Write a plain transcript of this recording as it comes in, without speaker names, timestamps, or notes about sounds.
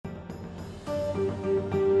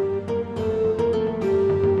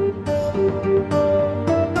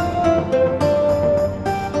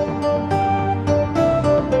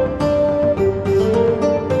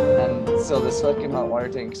this fucking hot water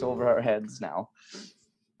tank's over our heads now.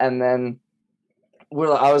 And then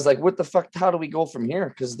I was like, what the fuck? How do we go from here?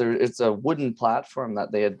 Because it's a wooden platform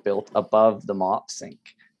that they had built above the mop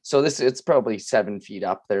sink. So it's probably 7 feet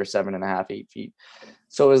up there, 7.5, 8 feet.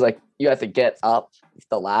 So it was like, you have to get up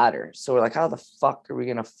the ladder. So we're like, how the fuck are we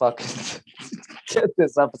going to fucking get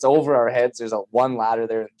this up? It's over our heads. There's one ladder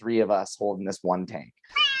there and 3 of us holding this one tank.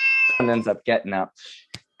 And ends up getting up,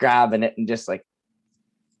 grabbing it and just like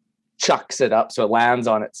chucks it up. So it lands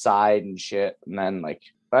on its side and shit. And then like,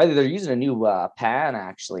 they're using a new pan,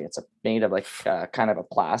 actually. It's made of like kind of a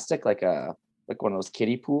plastic, like one of those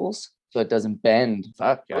kiddie pools. So it doesn't bend.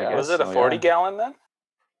 Fuck, yeah. Was it a 40-gallon then?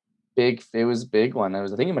 Big. It was a big one. I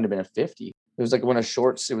think it might have been a 50. It was like one of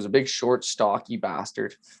shorts. It was a big, short, stocky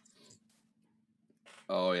bastard.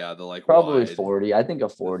 Oh yeah, the like probably wide, 40. I think a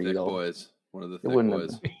 40 though. Boys. One of the thick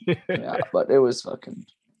boys. Yeah, but it was fucking.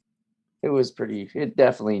 It was pretty. It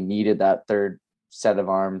definitely needed that third set of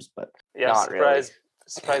arms, but yeah, not surprised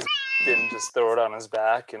didn't just throw it on his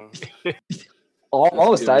back and.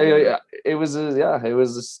 Almost. It was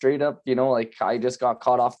a straight up, like I just got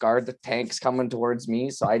caught off guard. The tank's coming towards me,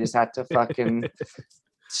 so I just had to fucking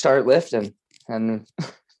start lifting. And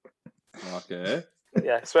okay.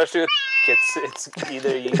 Yeah, especially with it's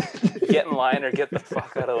either you get in line or get the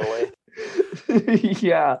fuck out of the way.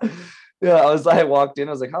 Yeah. I walked in,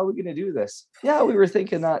 I was like, how are we gonna do this? Yeah, we were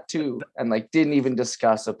thinking that too. And like didn't even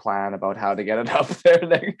discuss a plan about how to get it up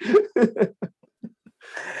there.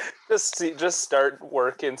 Just start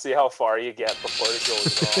working, see how far you get before it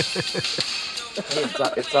goes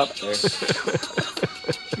wrong. It's up there.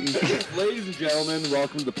 Ladies and gentlemen,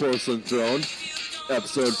 welcome to Porcelain Throne,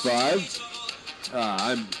 episode 5.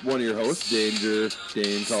 I'm one of your hosts,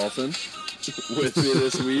 Dane Carlson. With me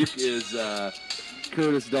this week is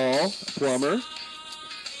Curtis Dahl, plumber.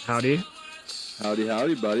 Howdy.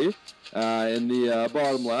 Howdy, buddy. In the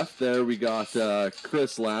bottom left there, we got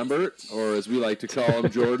Chris Lambert, or as we like to call him,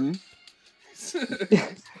 Jordan.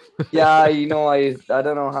 Yeah, I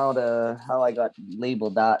don't know how I got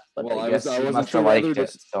labeled that, but well, I guess I you wasn't must sure have liked it.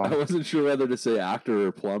 So. I wasn't sure whether to say actor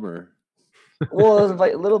or plumber. Well, it was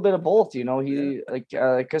like a little bit of both, He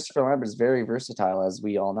Christopher Lambert is very versatile, as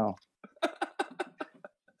we all know.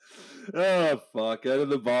 Oh fuck! Out of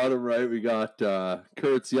the bottom right, we got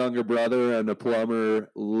Kurt's younger brother and the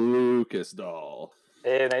plumber, Lucas Dahl.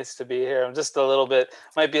 Hey, nice to be here. I'm just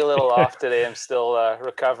might be a little off today. I'm still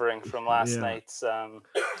recovering from last night's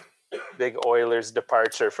big Oilers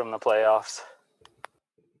departure from the playoffs.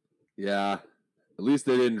 Yeah, at least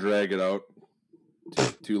they didn't drag it out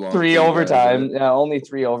too long. 3 overtimes. Yeah, only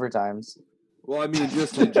 3 overtimes. Well, I mean,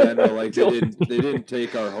 just in general, like they didn't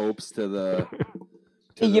take our hopes to the.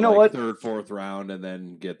 What? Third, fourth round, and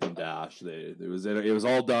then get them dashed. It was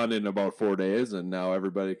all done in about 4 days, and now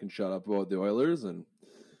everybody can shut up about the Oilers.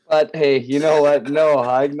 But hey, you know what? No,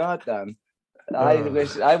 I'm not done.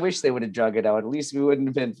 I wish they would have drug it out. At least we wouldn't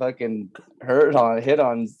have been fucking hit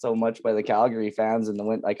on so much by the Calgary fans and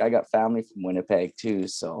I got family from Winnipeg too,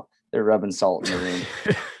 so they're rubbing salt in the room.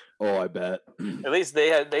 Oh, I bet. At least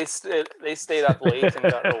they stayed up late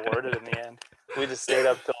and got rewarded in the end. We just stayed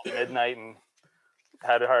up till midnight and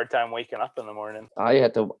had a hard time waking up in the morning.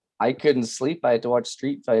 I couldn't sleep. I had to watch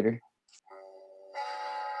Street Fighter.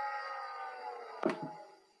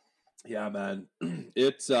 Yeah, man.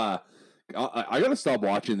 It's I gotta stop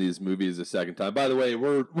watching these movies a second time. By the way,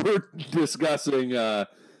 we're discussing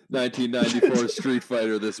 1994 Street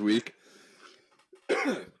Fighter this week.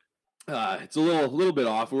 It's a little bit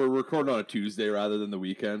off. We're recording on a Tuesday rather than the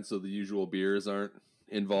weekend, so the usual beers aren't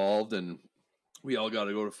involved, and we all got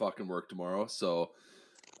to go to fucking work tomorrow. So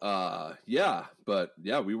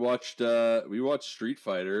we watched Street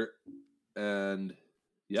Fighter, and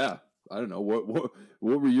yeah, I don't know what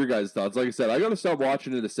were your guys' thoughts. Like I said, I gotta stop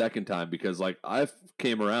watching it a second time because like I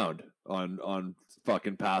came around on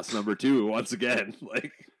fucking pass number 2 once again.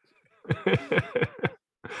 Like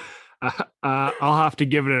I'll have to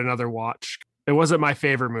give it another watch. It wasn't my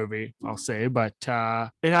favorite movie, I'll say, but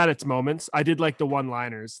it had its moments. I did like the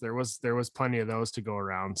one-liners. There was plenty of those to go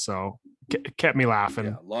around, so it kept me laughing.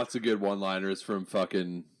 Yeah, lots of good one-liners from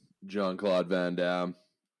fucking Jean-Claude Van Damme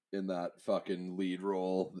in that fucking lead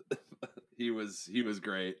role. he was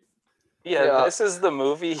great. Yeah, this is the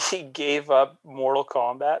movie he gave up Mortal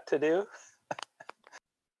Kombat to do.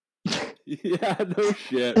 Yeah, no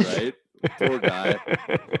shit, right? Poor guy.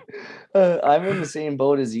 I'm in the same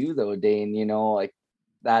boat as you though, Dane. Like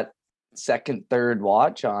that second, third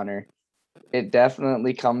watch on her, it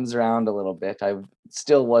definitely comes around a little bit. I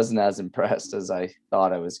still wasn't as impressed as I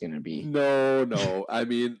thought I was going to be. No. I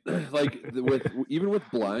mean, like even with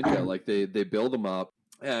Blanca, like they build them up,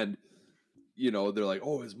 and they're like,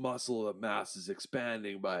 oh, his muscle mass is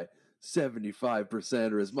expanding by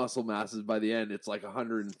 75%, or his muscle mass is by the end, it's like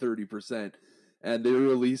 130%. And they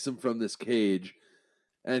release him from this cage,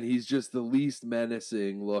 and he's just the least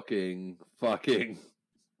menacing looking fucking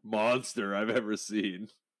monster I've ever seen.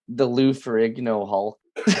 The Lou Ferrigno Hulk.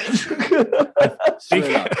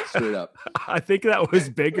 Straight up. I think that was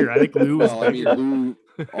bigger. I think Lou was bigger. Lou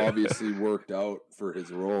obviously worked out for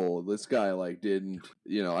his role. This guy didn't,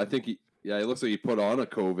 I think he looks like he put on a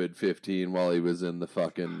COVID-15 while he was in the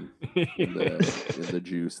fucking in the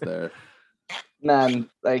juice there. Man,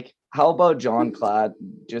 how about John Clad?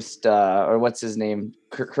 Just or what's his name?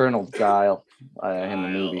 Colonel Guile in the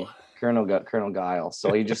movie. Colonel Guile.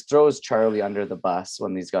 So he just throws Charlie under the bus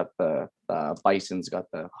when he's got the Bison's got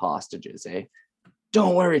the hostages, eh?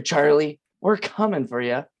 Don't worry, Charlie. We're coming for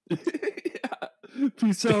you. Yeah.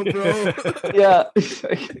 Peace out, bro. Yeah.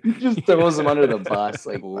 He just throws him under the bus.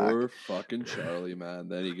 Poor fucking Charlie, man.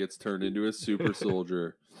 Then he gets turned into a super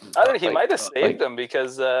soldier. I think he might have saved him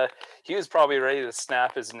because he was probably ready to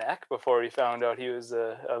snap his neck before he found out he was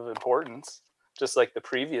of importance. Just like the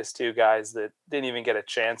previous two guys that didn't even get a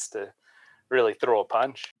chance to really throw a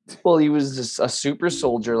punch. Well, he was just a super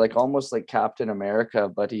soldier, almost like Captain America,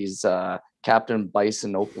 but he's Captain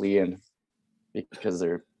Bisonoplian because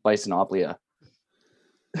they're Bisonoplia.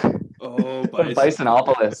 Oh,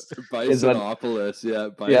 Bisonopolis. Bisonopolis, yeah.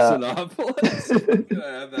 Bisonopolis. Can I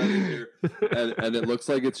have that in here? And it looks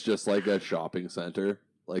like it's just like a shopping center.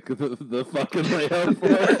 Like the fucking layout for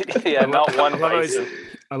it. Yeah, not one bison.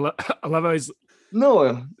 I love how he's...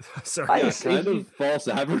 No. Sorry. Yeah, kind of false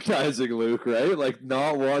advertising, Luke, right? Like,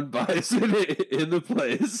 not one bison in the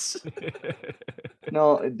place.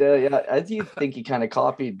 No, I do think he kind of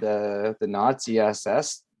copied the Nazi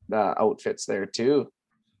SS outfits there, too.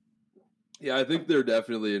 Yeah, I think they're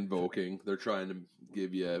definitely invoking. They're trying to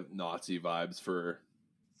give you Nazi vibes for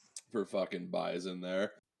fucking bison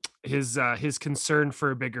there. His concern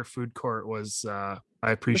for a bigger food court was I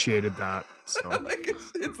appreciated that. So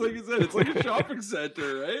it's like you said, it's like a shopping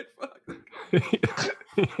center, right?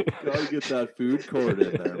 Gotta get that food court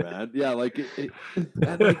in there, man. Yeah, and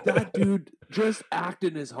that dude just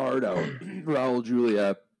acting his heart out. Raul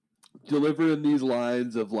Julia delivering these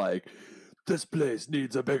lines of this place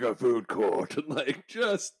needs a bigger food court, and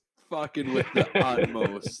just fucking with the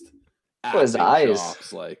utmost. His eyes,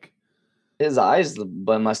 chops, his eyes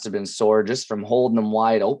must have been sore just from holding them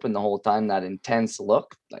wide open the whole time. That intense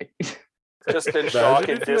look, just in shock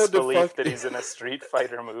and disbelief that he's in a Street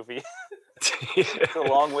Fighter movie. It's a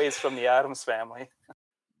long ways from the Addams Family.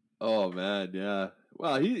 Oh man, yeah.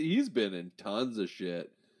 Well, he's been in tons of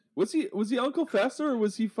shit. Was he Uncle Fester or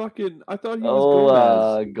was he fucking? I thought he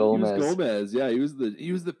was Gomez. He was Gomez. Yeah, he was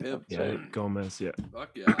the pimp. Yeah, right? Gomez. Yeah. Fuck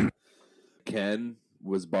yeah. Ken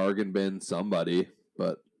was bargain bin somebody,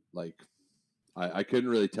 but I couldn't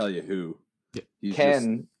really tell you who. Yeah. He's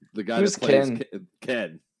Ken. The guy that plays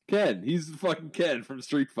Ken. Ken. He's the fucking Ken from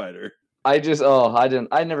Street Fighter. I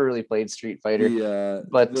never really played Street Fighter.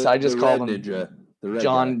 But I just called him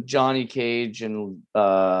Ninja. Johnny Cage and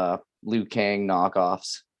Liu Kang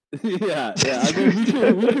knockoffs. Yeah. I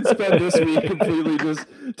mean, we could spend this week completely just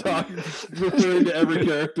referring to every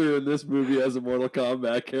character in this movie as a Mortal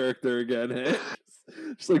Kombat character again, hey?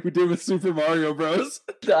 Just like we did with Super Mario Bros.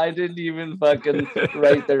 I didn't even fucking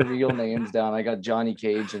write their real names down. I got Johnny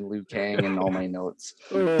Cage and Liu Kang in all my notes.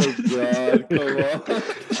 Oh God, come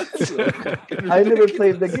on! I never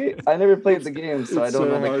played the game. So I don't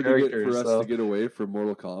know the characters. For us to get away from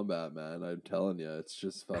Mortal Kombat, man, I'm telling you, it's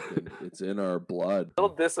just fucking. It's in our blood. A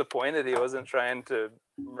little disappointed he wasn't trying to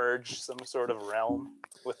merge some sort of realm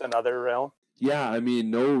with another realm. Yeah, I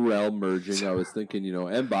mean, no realm merging. I was thinking,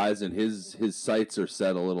 M. Bison, his sights are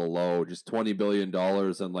set a little low. Just $20 billion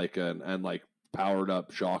and powered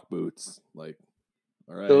up shock boots. All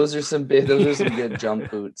right. Those are some good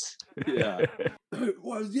jump boots. Yeah.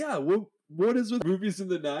 Well, yeah. What is with movies in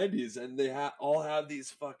the 90s and they all have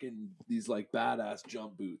these badass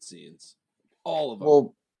jump boot scenes? All of them.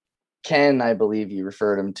 Well, Ken, I believe you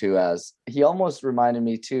referred him to as. He almost reminded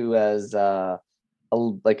me too as a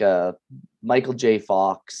Michael J.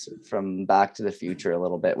 Fox from Back to the Future a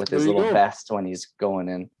little bit with his little vest when he's going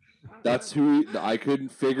in. That's who I couldn't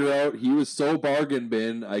figure out. He was so bargain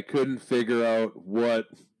bin. I couldn't figure out what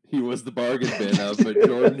he was the bargain bin of, but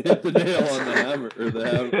Jordan hit the nail on the hammer, or the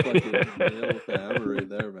nail with the hammer right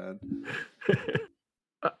there, man.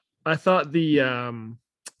 I thought the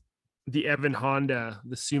Evan Honda,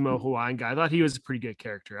 the sumo Hawaiian guy, I thought he was a pretty good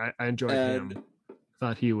character. I enjoyed him.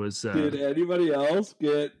 Thought he was. Did anybody else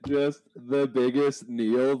get just the biggest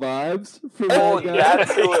Neo vibes from Oh, that guy?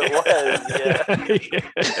 that's who it was. Yeah.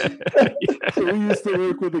 So we used to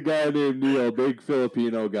work with a guy named Neil, big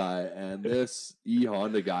Filipino guy, and this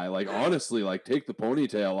Honda guy, like honestly, like take the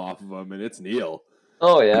ponytail off of him, and it's Neil.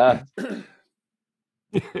 Oh yeah.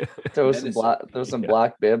 Throw some Menacing.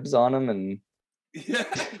 black bibs on him and Yeah,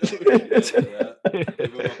 no shit, yeah.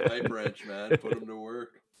 Give him a pipe wrench, man. Put him to work.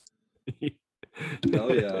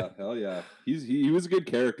 Hell yeah. He was a good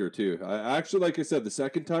character too. I actually, like I said, the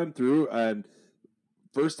second time through and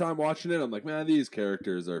first time watching it, I'm like, man, these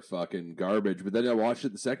characters are fucking garbage. But then I watched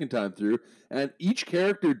it the second time through, and each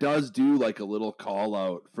character does do like a little call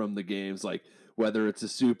out from the games, like whether it's a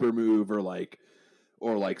super move or like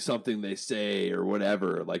something they say or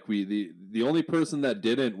whatever. Like the only person that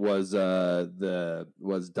didn't was Dalsim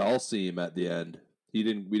at the end. We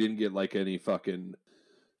didn't get like any fucking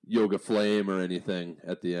Yoga Flame or anything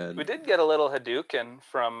at the end. We did get a little Hadouken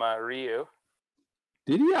from Ryu.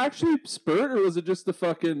 Did he actually spurt, or was it just the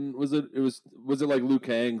fucking? Was it like Liu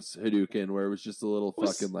Kang's Hadouken, where it was just a little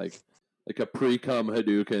fucking like a pre-cum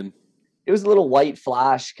Hadouken? it was a little white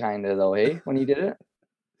flash kind of though, hey, when he did it.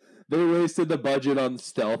 They wasted the budget on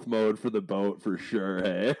stealth mode for the boat for sure,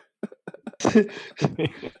 hey.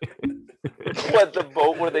 What, the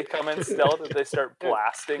boat where they come in stealth and they start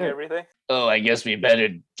blasting everything? Oh, I guess we better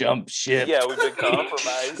jump ship. Yeah, we've been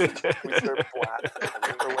compromised. We start blasting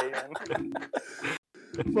our way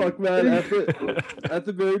in. Fuck, man, at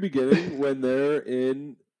the very beginning when they're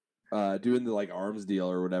in doing the like arms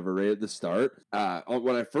deal or whatever right at the start,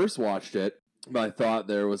 when I first watched it, my thought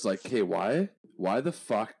there was like, hey, why the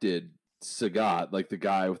fuck did Sagat, like the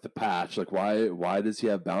guy with the patch, like why does he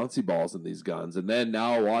have bouncy balls in these guns? And then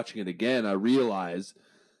now watching it again, I realize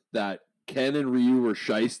that Ken and Ryu were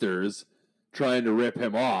shysters trying to rip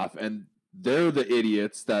him off, and they're the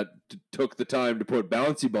idiots that took the time to put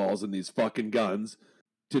bouncy balls in these fucking guns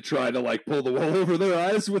to try to like pull the wool over their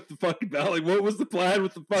eyes with the fucking ball. Like, what was the plan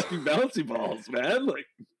with the fucking bouncy balls, man? Like,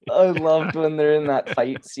 I loved when they're in that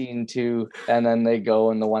fight scene too, and then they go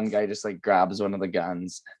and the one guy just like grabs one of the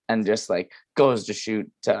guns and just like goes to shoot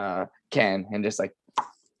Ken and just like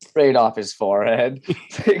right off his forehead.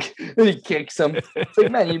 Like, he kicks him. It's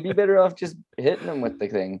like, man, you'd be better off just hitting him with the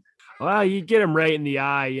thing. Well, you get him right in the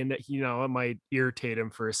eye, and it might irritate him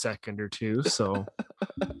for a second or two. So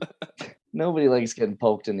Nobody likes getting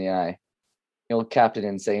poked in the eye. Old Captain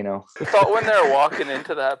Insano. I thought when they were walking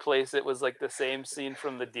into that place, it was like the same scene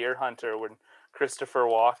from The Deer Hunter when Christopher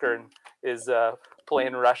Walken is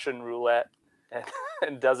playing Russian roulette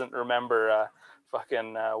and doesn't remember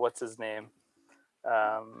what's his name?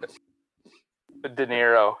 De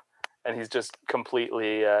Niro. And he's just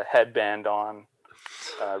completely headband on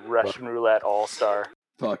Russian roulette all-star.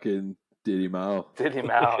 fucking Diddy Mao. Diddy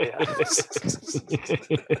Mao, yeah.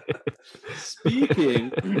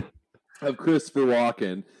 Speaking of Christopher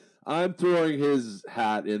Walken, I'm throwing his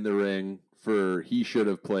hat in the ring for he should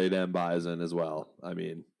have played M. Bison as well. I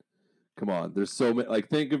mean, come on. There's so many. Like,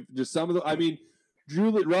 think of just some of the. I mean,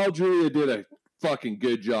 Raul Julia did a fucking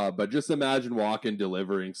good job, but just imagine Walken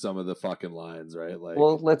delivering some of the fucking lines, right? Like,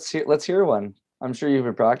 Well, let's hear one. I'm sure you've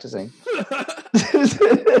been practicing.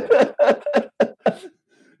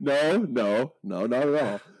 No, not at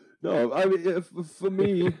all. No, I mean, for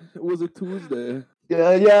me, it was a Tuesday.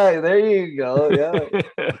 Yeah, there you go. Yeah.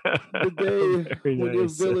 The day Very when your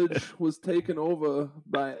nice. village was taken over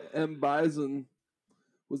by M. Bison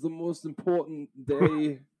was the most important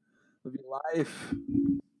day of your life.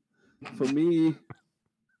 For me, it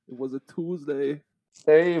was a Tuesday.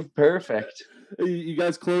 Hey, perfect. Hey, you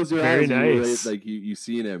guys close your Very eyes. You were nice. right, like you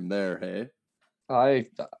seen him there, hey? I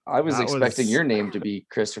was That expecting was- your name to be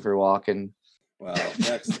Christopher Walken. Well,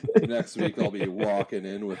 next week I'll be walking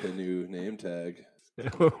in with a new name tag.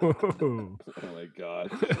 Oh my god.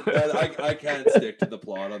 Man, I can't stick to the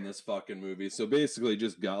plot on this fucking movie. So basically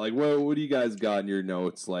just got like what do you guys got in your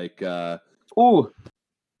notes? Like Ooh,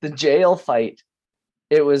 the jail fight.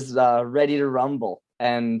 It was Ready to Rumble,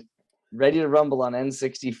 and Ready to Rumble on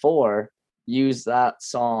N64 used that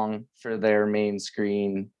song for their main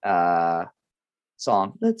screen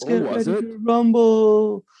song. Let's get was ready it? to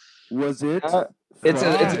rumble. was it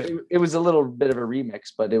It was a little bit of a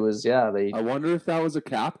remix, but it was they. I wonder if that was a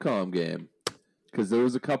Capcom game. Because there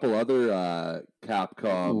was a couple other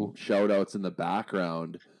Capcom shout outs in the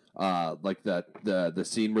background. Like that the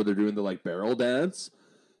scene where they're doing the like barrel dance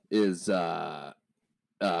is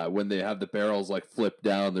when they have the barrels like flip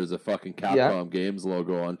down, there's a fucking Capcom Games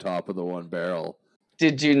logo on top of the one barrel.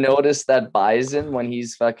 Did you notice that Bison, when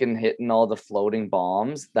he's fucking hitting all the floating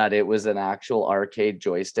bombs, that it was an actual arcade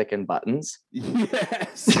joystick and buttons?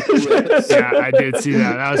 Yes. Yes. Yeah, I did see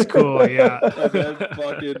that. That was cool. Yeah. And then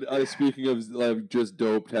fucking speaking of like just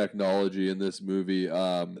dope technology in this movie,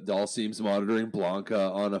 Dalsim's monitoring Blanca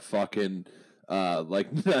on a fucking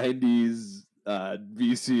like 90s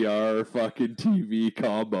VCR fucking TV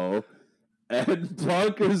combo. And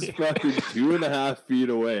Blanca's fucking 2.5 feet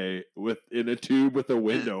away in a tube with a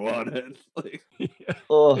window on it. Like,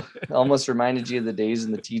 Oh, it almost reminded you of the days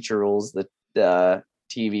when the teacher rolls the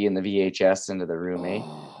TV and the VHS into the room, eh?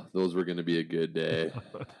 oh, those were going to be a good day.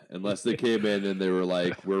 Unless they came in and they were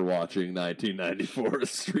like, we're watching 1994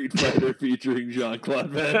 Street Fighter featuring Jean-Claude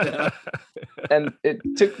Van Damme. And it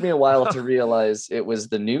took me a while to realize it was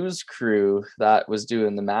the news crew that was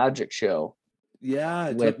doing the magic show. Yeah,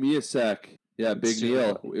 it With- took me a sec. Yeah, Big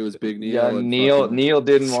Super- Neil. It was Big Neil. Yeah, and Neil fucking-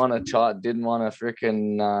 didn't want to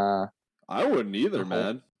freaking I wouldn't either, the whole-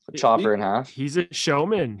 man. chop her in half. He's a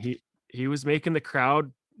showman. He was making the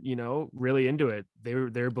crowd, really into it. They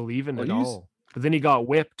were believing Well, it he's- all. But then he got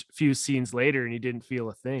whipped a few scenes later, and he didn't feel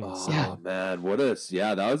a thing. Oh So. Yeah. man,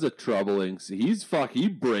 that was a troubling. He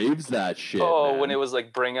braves that shit. Oh, man. when it was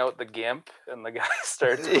like bring out the gimp and the guy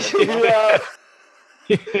starts. Yeah.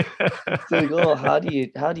 It's like, oh, how do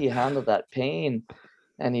you handle that pain?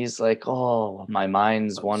 And he's like, oh, my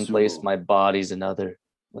mind's I'm one place, so- my body's another.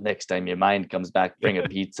 Well, next time your mind comes back, bring a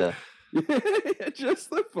pizza. Just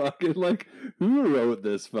the fucking like, who wrote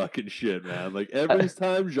this fucking shit, man? Like every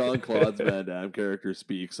time Jean-Claude Van Damme character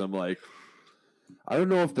speaks, I'm like, I don't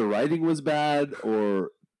know if the writing was bad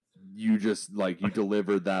or you just like you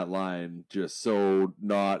delivered that line just so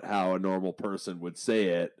not how a normal person would say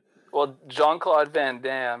it. Well, Jean-Claude Van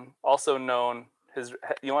Damme, also known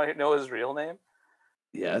you want to know his real name?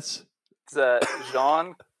 Yes. It's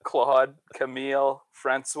Jean-Claude Camille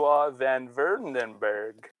Francois Van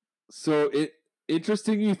Verdenberg. So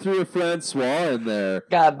interesting you threw a Francois in there.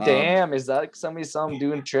 God damn, is that somebody saw him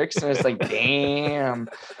doing tricks and it's like, damn.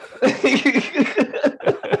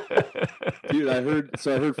 Dude, I heard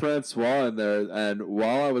Francois in there, and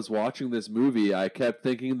while I was watching this movie, I kept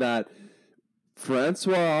thinking that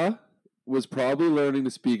Francois was probably learning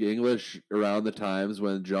to speak English around the times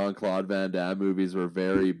when Jean-Claude Van Damme movies were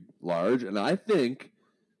very large, and I think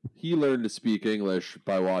he learned to speak English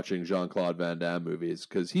by watching Jean-Claude Van Damme movies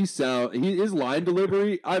because his line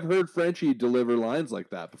delivery. I've heard Frenchie deliver lines like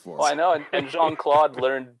that before. Well, I know, and Jean-Claude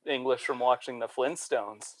learned English from watching the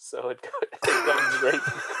Flintstones, so it comes right,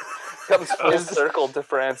 comes full circle to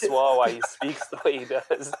Francois why he speaks the way he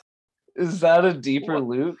does. Is that a deeper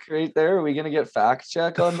Luke right there? Are we gonna get fact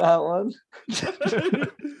check on that one?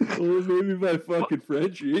 Well, maybe my fucking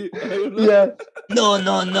Frenchie. I don't know. Yeah. No.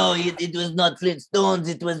 It was not Flintstones.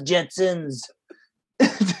 It was Jetsons.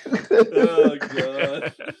 Oh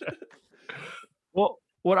god. Well,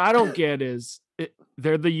 what I don't get is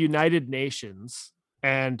they're the United Nations,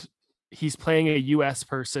 and he's playing a U.S.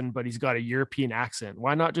 person, but he's got a European accent.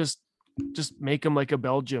 Why not just make him like a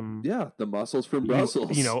Belgium? Yeah, the muscles from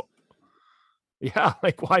Brussels. Yeah,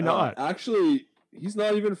 like why not? Actually, he's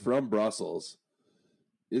not even from Brussels.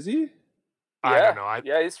 Is he? I don't know.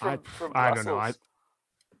 Yeah, he's from I Brussels. don't know.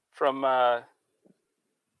 From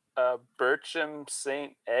Berchem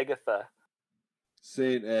St. Agatha.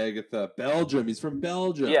 Saint Agatha, Belgium. He's from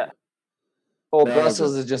Belgium. Yeah. Oh, That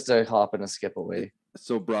Brussels was is just a hop and a skip away.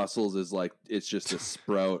 So Brussels is like it's just a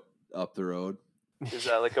sprout up the road. Is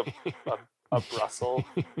that like a Brussels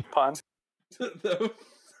pun?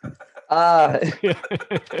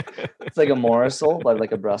 It's like a morsel, but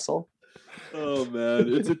like a Brussels. Oh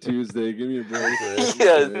man, it's a Tuesday. Give me a break.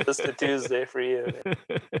 Yeah, just a Tuesday for you.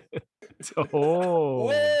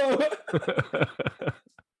 Oh. Whoa!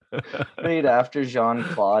 Right after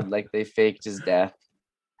Jean-Claude, like they faked his death,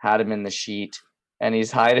 had him in the sheet, and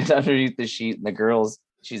he's hiding underneath the sheet. And the girl's,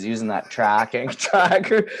 she's using that tracker.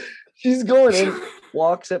 She's going in,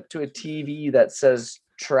 walks up to a TV that says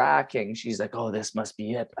tracking. She's like, "Oh, this must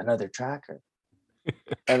be it, another tracker."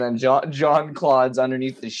 And then Jean-Claude's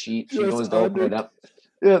underneath the sheet. She Just goes to open it up.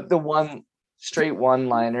 The one straight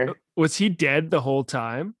one-liner. Was he dead the whole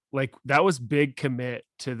time? Like that was big commit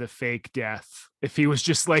to the fake death. If he was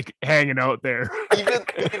just like hanging out there.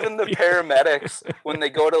 Even the paramedics, when they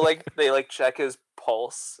go to they check his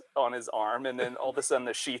pulse on his arm, and then all of a sudden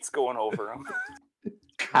the sheet's going over him.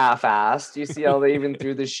 Half-assed. You see how they even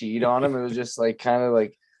threw the sheet on him? It was just like kind of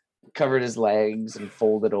like covered his legs and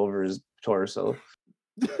folded over his torso.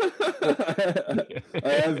 I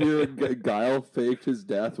have here Guile faked his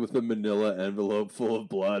death with a manila envelope full of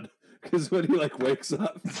blood Because when he like wakes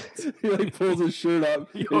up, he like pulls his shirt up.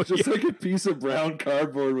 It's just like a piece of brown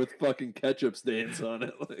cardboard with fucking ketchup stains on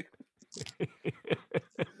it. Like,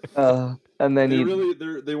 and then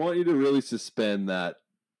they want you to really suspend that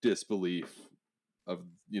disbelief of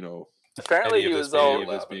Apparently any he of was this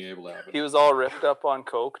all being able to happen. he was all ripped up on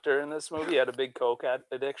coke during this movie. He had a big coke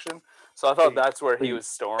addiction, so I thought that's where he was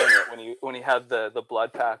storing it when he had the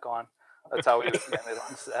blood pack on. That's how he was getting it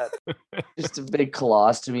on set. just a big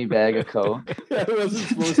colostomy bag of coke. Yeah, it wasn't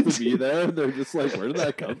supposed to be there. They're just like, where did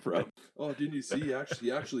that come from? Oh, didn't you see?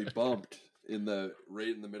 He actually bumped right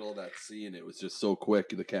in the middle of that scene. It was just so quick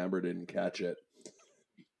the camera didn't catch it.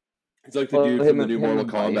 It's like the dude from the new Mortal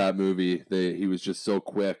Kombat movie. He was just so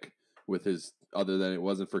quick with his. Other than it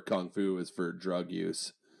wasn't for kung fu, it was for drug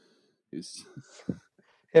use.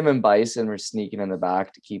 Him and Bison were sneaking in the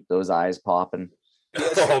back to keep those eyes popping.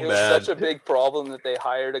 It was such a big problem that they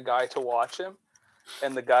hired a guy to watch him,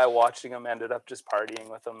 and the guy watching him ended up just partying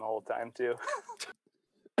with him the whole time too.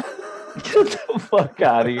 Get the fuck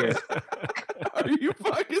out of here! Are you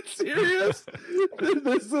fucking serious?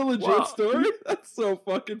 This is a legit story? That's so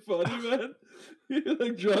fucking funny, man. You're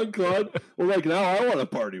like Jean-Claude. Well, like now I want to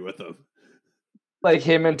party with him. Like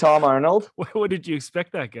him and Tom Arnold. What did you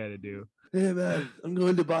expect that guy to do? Hey man, I'm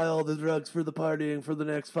going to buy all the drugs for the partying for the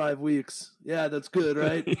next 5 weeks. Yeah, that's good,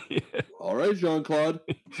 right? Yeah. All right, Jean-Claude.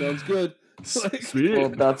 Sounds good. Sweet. Well,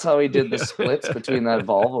 that's how he did the splits between that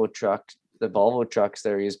Volvo truck. The Volvo trucks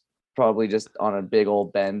there. He's probably just on a big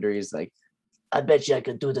old bender. He's like, I bet you I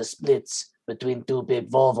could do the splits between two big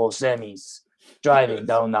Volvo semis driving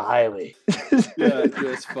down the highway. Yeah,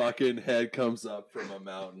 just fucking head comes up from a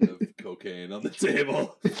mountain of cocaine on the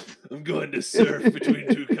table. I'm going to surf between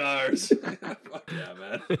two cars. Fuck yeah,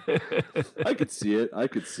 man. I could see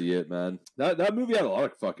it, man. That movie had a lot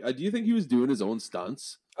of fuck. Do you think he was doing his own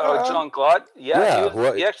stunts? Oh, Jean-Claude?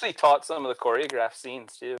 Yeah, he actually taught some of the choreographed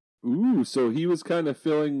scenes too. Ooh, so he was kind of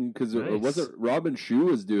filling because Nice. it wasn't Robin Shou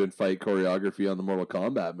was doing fight choreography on the Mortal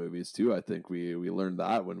Kombat movies too. I think we learned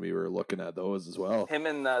that when we were looking at those as well. Him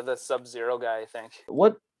and the Sub-Zero guy, I think.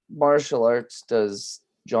 what martial arts does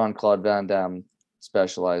Jean-Claude Van Damme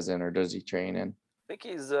specialize in, or does he train in? I think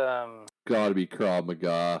he's Gotta be Krav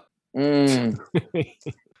Maga.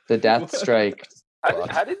 The Death Strike.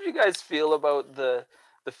 How did you guys feel about the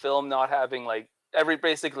film not having like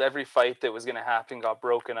basically every fight that was going to happen got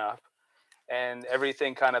broken up, and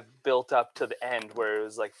everything kind of built up to the end where it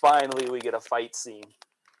was like finally we get a fight scene,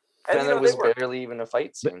 And there was barely even a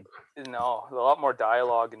fight scene. No, a lot more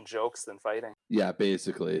dialogue and jokes than fighting. Yeah,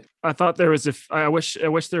 basically. I thought there was I wish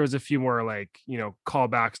there was a few more like,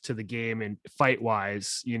 callbacks to the game and fight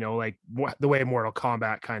wise, like the way Mortal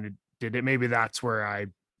Kombat kind of did it. Maybe that's where I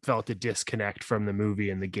felt a disconnect from the movie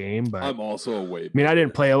and the game. But I'm also I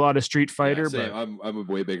didn't play a lot of Street Fighter, but but I'm a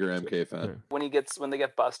way bigger MK fan. When they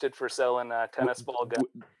get busted for selling tennis ball guns.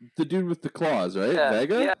 The dude with the claws, right? Yeah,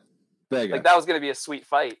 Vega? yeah. Vega. Like that was going to be a sweet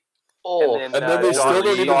fight. Oh, and then they still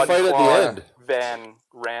don't even fight at the end. Van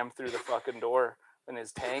rammed through the fucking door when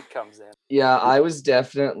his tank comes in. yeah, I was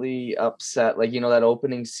definitely upset. Like, that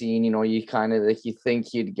opening scene, you kind of like you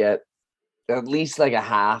think you'd get at least like a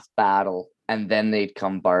half battle, and then they'd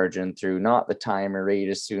come barging through, not the timer right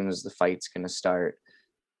as soon as the fight's gonna start.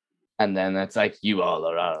 And then it's like, you all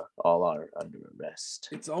are under arrest.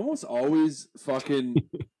 It's almost always fucking.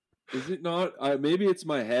 Is it not? Maybe it's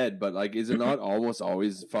my head, but like, is it not almost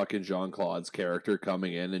always fucking Jean-Claude's character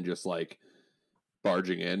coming in and just like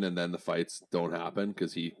barging in, and then the fights don't happen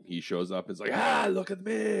because he shows up and is like, look at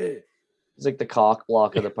me. It's like the cock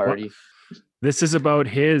block of the party. this is about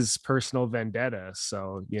his personal vendetta.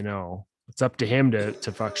 So, it's up to him to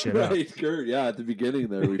fuck shit up. Right, Kurt. Yeah, at the beginning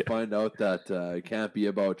there, we find out that it can't be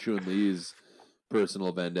about Chun-Li's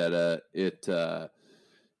personal vendetta.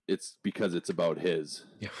 It's because it's about his.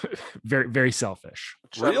 Very, very selfish.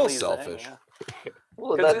 Real selfish.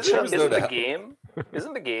 Well, Isn't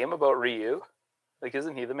the game about Ryu? Like,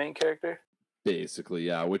 isn't he the main character? Basically,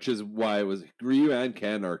 yeah. Which is why it was Ryu and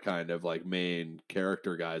Ken are kind of like main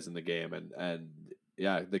character guys in the game, and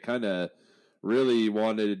yeah, they kind of really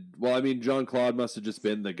wanted. Well, I mean, Jean-Claude must have just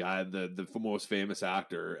been the guy, the most famous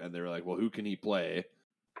actor, and they were like, well, who can he play?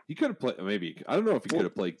 He could have played, maybe. I don't know if he could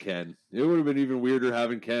have played Ken. It would have been even weirder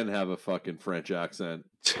having Ken have a fucking French accent.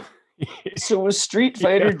 So was Street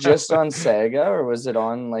Fighter just on Sega, or was it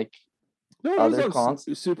on like other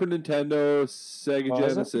consoles? Super Nintendo, Sega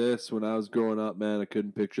Genesis. Was when I was growing up, man, I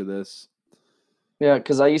couldn't picture this. Yeah,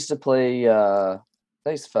 because I used to play.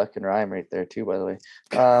 Nice fucking rhyme right there too, by the way.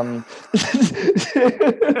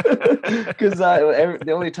 Because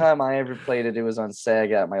the only time I ever played it was on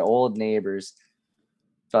Sega at my old neighbors.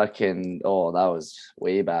 fucking that was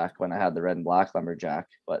way back when I had the red and black lumberjack,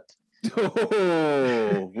 but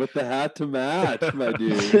Oh, with the hat to match, my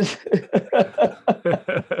dude.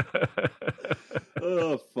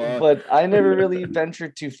 Oh fuck! But I never really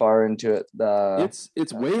ventured too far into it.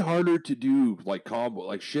 It's way harder to do like combo,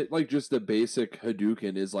 like shit, like just the basic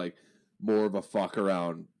Hadouken is like more of a fuck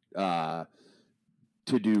around to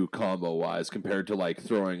do combo wise compared to like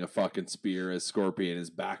throwing a fucking spear as Scorpion is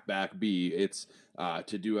back B. It's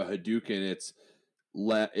to do a Hadouken,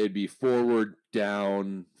 it'd be forward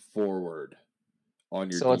down forward on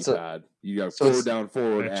your D-pad. You got forward down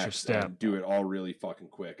forward X step. And do it all really fucking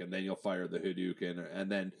quick, and then you'll fire the Hadouken,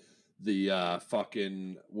 and then the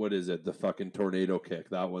fucking what is it? The fucking tornado kick.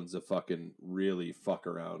 That one's a fucking really fuck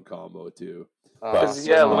around combo too.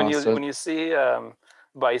 When you see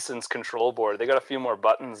Bison's control board, they got a few more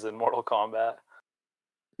buttons than Mortal Kombat.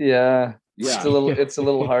 Yeah. It's a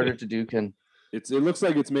little harder to do. It looks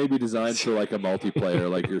like it's maybe designed for like a multiplayer,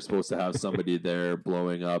 like you're supposed to have somebody there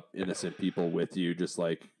blowing up innocent people with you, just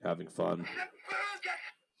like having fun.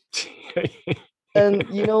 And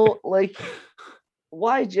like,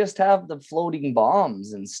 why just have the floating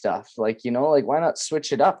bombs and stuff? Like, why not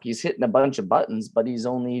switch it up? He's hitting a bunch of buttons, but he's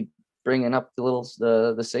only bringing up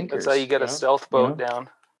the sinkers. That's how you get a stealth boat down.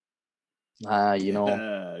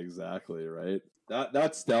 Yeah, exactly, right.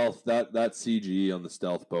 That stealth, that CG on the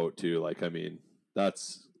stealth boat too. Like, I mean,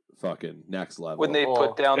 that's fucking next level. When they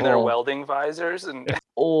put down their welding visors and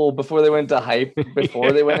before they went to hype,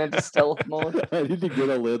 before they went into stealth mode. I need to get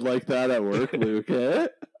a lid like that at work, Luke. Eh?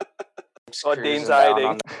 Dane's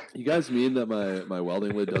hiding. You guys mean that my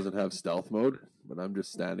welding lid doesn't have stealth mode? But I'm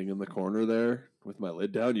just standing in the corner there with my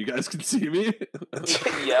lid down. You guys can see me.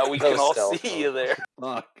 Yeah, we can all see you there.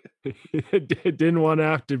 Fuck. Didn't want to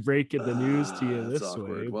have to break the news to you this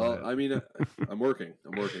awkward. way. Well, I mean, I'm working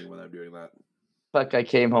when I'm doing that. Fuck, I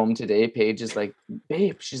came home today. Paige is like,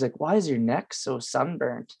 babe, she's like, why is your neck so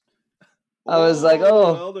sunburnt? I was like,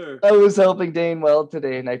 I was helping Dane weld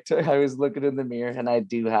today, and I was looking in the mirror, and I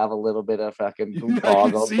do have a little bit of fucking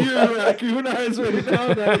boggle. I can see your raccoon eyes right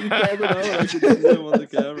now. Now you called it out. I can see them on the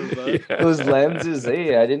camera. But... Yeah. Those lenses,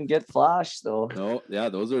 I didn't get flash though. No, yeah,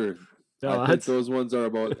 those are. I think those ones are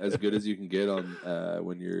about as good as you can get on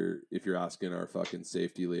if you're asking our fucking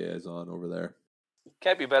safety liaison over there.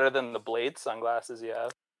 Can't be better than the Blade sunglasses you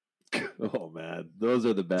have. Oh man, those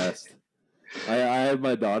are the best. I had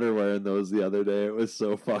my daughter wearing those the other day. It was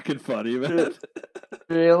so fucking funny, man.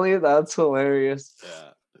 Really? That's hilarious. Yeah.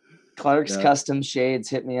 Clark's Custom Shades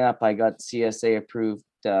hit me up. I got CSA approved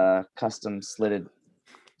custom slitted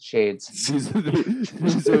shades. These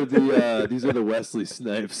are the Wesley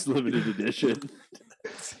Snipes limited edition.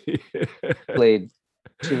 Blade,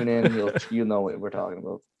 tune in. You'll know what we're talking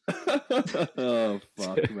about. Oh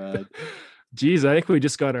fuck, man. Geez, I think we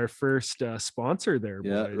just got our first sponsor there,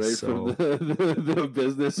 boys. Yeah, right from the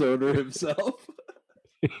business owner himself.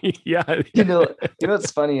 Yeah.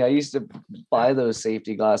 It's funny. I used to buy those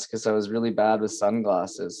safety glasses because I was really bad with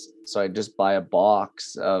sunglasses. So I'd just buy a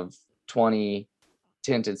box of 20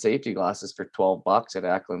 tinted safety glasses for $12 at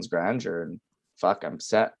Ackland's Grandeur, and fuck, I'm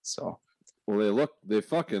set. So, well, they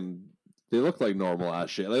look like normal ass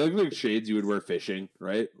shit. They look like shades you would wear fishing,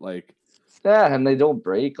 right? Like. Yeah, and they don't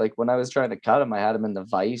break. Like when I was trying to cut them, I had them in the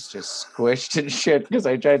vise just squished and shit because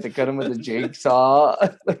I tried to cut them with a jigsaw.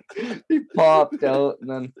 They popped out,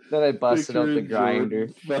 and then I busted out the grinder.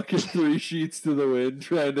 Fucking 3 sheets to the wind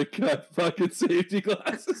trying to cut fucking safety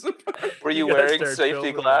glasses. Were you wearing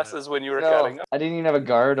safety glasses when you were cutting them? I didn't even have a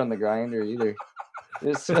guard on the grinder either.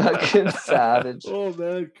 It's fucking savage. Oh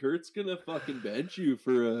man, Kurt's gonna fucking bench you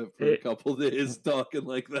for a couple days talking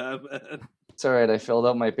like that, man. It's all right. I filled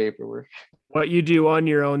out my paperwork. What you do on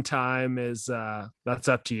your own time is that's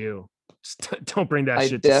up to you. Just don't bring that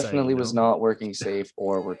shit. I definitely was not working safe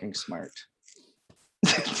or working smart.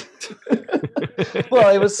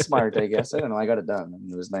 Well, it was smart, I guess. I don't know. I got it done,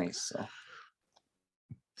 and it was nice. So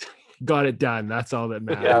got it done. That's all that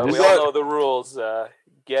matters. Yeah, we all know the rules.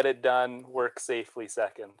 Get it done. Work safely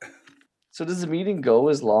second. So does the meeting go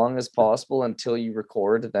as long as possible until you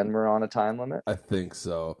record? Then we're on a time limit. I think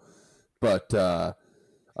so. But I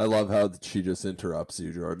love how she just interrupts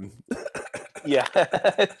you, Jordan. Yeah,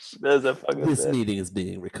 she does a fucking This bit. meeting is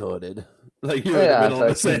being recorded. Like you're in the middle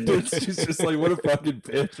of a sentence. She's just like, what a fucking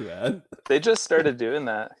bitch, man. They just started doing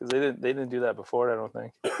that because they didn't do that before. I don't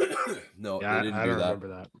think. No, Yeah, they didn't I do don't that. remember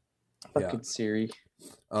that. Fucking Siri.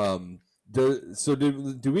 So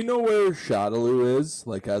do we know where Shadaloo is?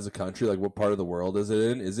 Like as a country, like what part of the world is it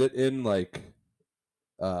in? Is it in like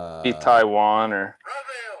Be Taiwan or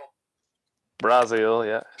Brazil,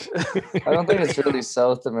 yeah. I don't think it's really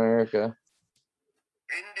South America.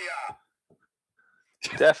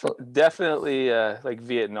 Definitely like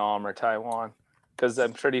Vietnam or Taiwan, because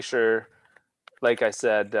I'm pretty sure, like I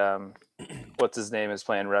said, what's his name is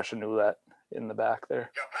playing Russian roulette in the back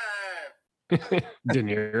there. De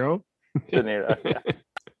Niro. De Niro, yeah.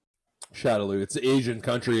 Shadaloo. It's an Asian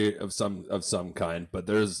country of some kind, but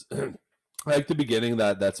there's like the beginning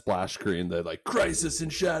that splash screen, the like crisis in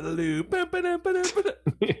Shadaloo.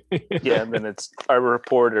 Yeah, and then it's our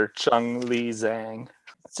reporter Chung Li Zhang.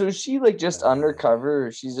 So is she like just undercover?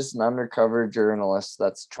 Or she's just an undercover journalist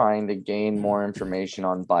that's trying to gain more information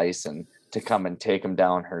on Bison to come and take him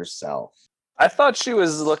down herself. I thought she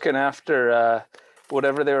was looking after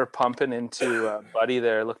whatever they were pumping into Buddy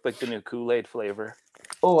there. It looked like the new Kool-Aid flavor.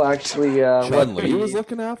 Oh, actually, Chun Li was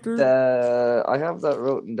looking after. I have that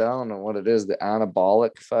written down on what it is. The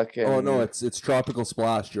anabolic fucking. Oh no, it's Tropical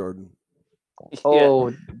Splash, Jordan.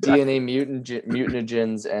 Oh, DNA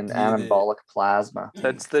mutagens and anabolic plasma.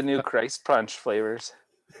 That's the new Christ Punch flavors.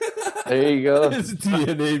 There you go. It's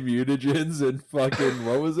DNA mutagens and fucking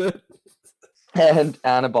what was it? And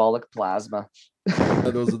anabolic plasma.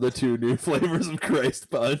 Those are the two new flavors of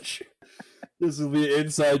Christ Punch. This will be an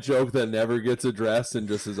inside joke that never gets addressed and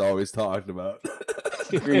just is always talked about.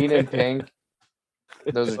 Green and pink.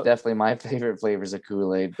 Those are definitely my favorite flavors of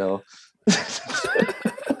Kool-Aid, though.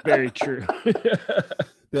 Very true.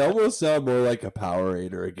 They almost sound more like a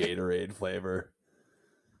Powerade or a Gatorade flavor.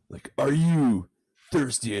 Like, are you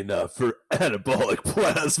thirsty enough for anabolic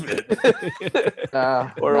plasmid?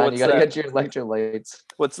 Or man, what's you gotta that? get your electrolytes.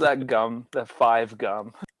 What's that gum? That 5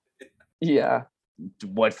 gum. Yeah.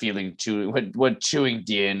 What chewing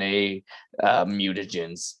DNA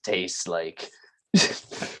mutagens taste like.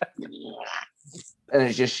 And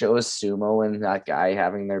it just shows Sumo and that guy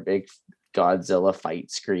having their big Godzilla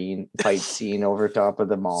fight scene over top of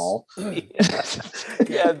the mall.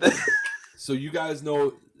 Yeah. So you guys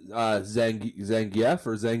know Zangief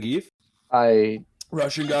or Zangief?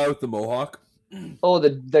 Russian guy with the mohawk. Oh,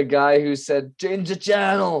 the guy who said change the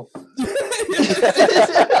channel.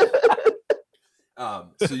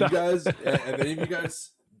 So you guys, have any of you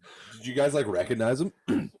guys, did you guys like recognize him?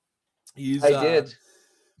 I did.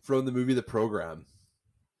 From the movie The Program.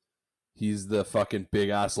 He's the fucking big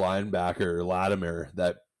ass linebacker Latimer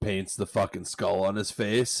that paints the fucking skull on his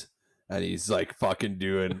face, and he's like fucking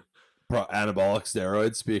doing anabolic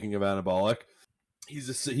steroids. Speaking of anabolic, he's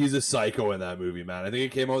a psycho in that movie, man. I think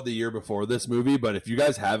it came out the year before this movie, but if you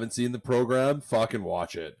guys haven't seen The Program, fucking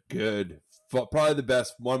watch it. Good. Probably the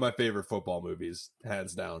best, one of my favorite football movies,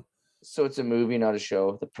 hands down. So it's a movie, not a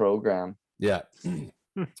show. The Program. Yeah.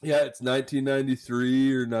 Yeah, it's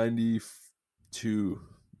 1993 or 92.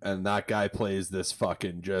 And that guy plays this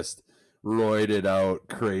fucking just roided out,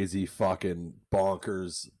 crazy fucking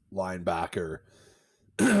bonkers linebacker.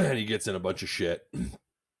 And he gets in a bunch of shit.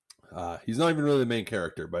 He's not even really the main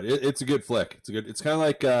character, but it's a good flick. It's kind of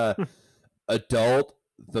like adult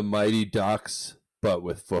The Mighty Ducks, but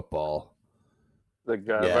with football. The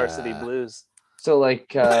Varsity Blues. So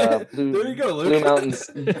like There you go, Luke.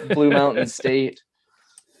 Blue Mountain State.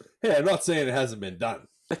 Hey, I'm not saying it hasn't been done.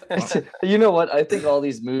 You know what? I think all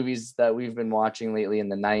these movies that we've been watching lately in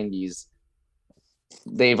the 90s,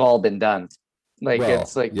 they've all been done. Like, well,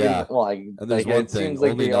 it's like, yeah. And there's one thing,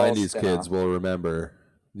 only 90s kids will remember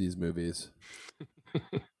these movies.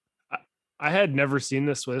 I had never seen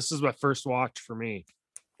this. This is my first watch for me.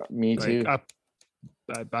 Me too. I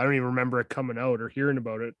don't even remember it coming out or hearing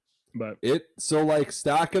about it. But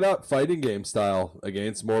stack it up fighting game style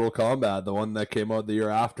against Mortal Kombat, the one that came out the year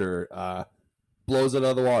after, blows it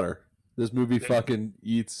out of the water. This movie fucking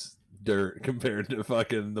eats dirt compared to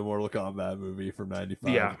fucking the Mortal Kombat movie from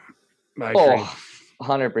 95. Yeah. I agree.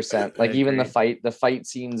 100%. Like even the fight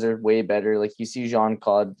scenes are way better. Like you see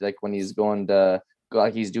Jean-Claude, like when he's going to,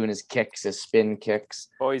 like he's doing his kicks, his spin kicks.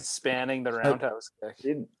 Oh, he's spanning the roundhouse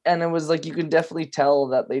kick. And it was like, you can definitely tell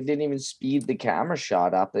that they didn't even speed the camera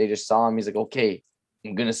shot up. They just saw him. He's like, okay,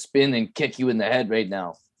 I'm going to spin and kick you in the head right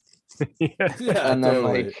now. Yeah, and then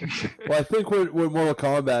totally. Well, I think what Mortal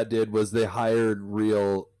Kombat did was they hired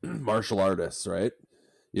real martial artists, right?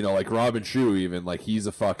 You know, like Robin Shou, even like he's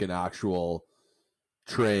a fucking actual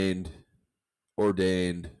trained,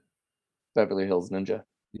 ordained Beverly Hills Ninja.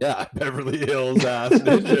 Yeah, Beverly Hills ass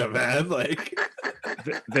ninja, man. Like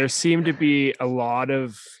there seemed to be a lot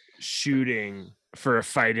of shooting for a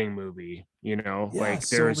fighting movie, you know, like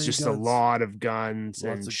there was just a lot of guns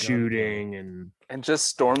and shooting and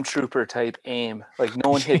just stormtrooper type aim. Like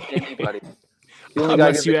no one hit anybody.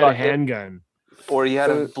 Unless you had a handgun. Or you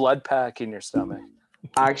had a blood pack in your stomach.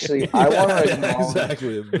 Actually, I want to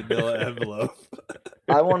exactly a vanilla envelope.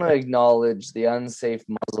 I want to acknowledge the unsafe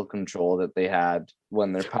muzzle control that they had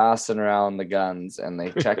when they're passing around the guns and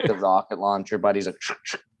they check the rocket launcher. Buddy's like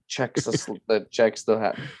checks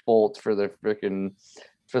the bolt for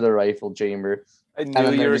the rifle chamber. I And knew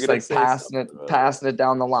then you they're were just gonna like say passing it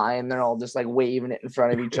down the line. They're all just like waving it in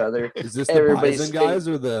front of each other. Is this the Everybody's Bison guys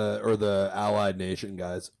or the Allied Nation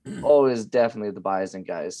guys? Oh, it's definitely the Bison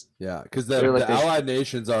guys. Yeah, because They're like the Allied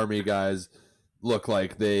Nations army guys look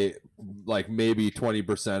like they maybe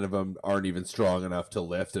 20% of them aren't even strong enough to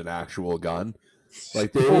lift an actual gun.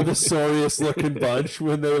 Like they were the sorriest looking bunch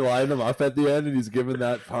when they line him up at the end, and he's giving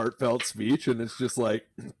that heartfelt speech, and it's just like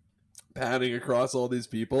panning across all these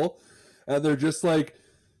people, and they're just like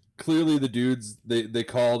clearly the dudes they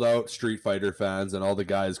called out Street Fighter fans, and all the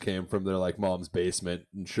guys came from their like mom's basement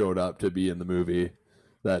and showed up to be in the movie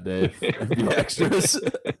that day and be extras.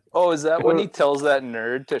 Oh, is that when he tells that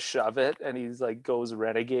nerd to shove it and he's like goes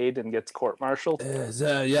renegade and gets court-martialed?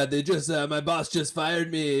 Yeah, they just my boss just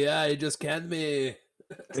fired me. Yeah, he just canned me.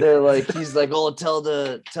 They're like, he's like, oh, tell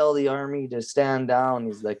the army to stand down.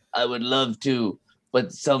 He's like, I would love to,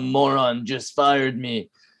 but some moron just fired me.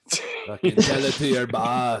 Fucking tell it to your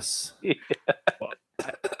boss. Yeah.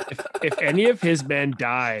 If any of his men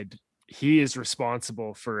died, he is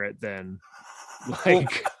responsible for it then.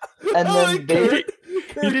 Like, and then they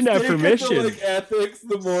he didn't have permission. Like ethics,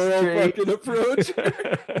 the moral fucking approach.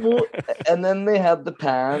 Well, and then they had the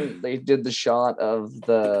pan. They did the shot of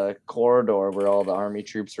the corridor where all the army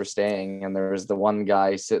troops were staying, and there was the one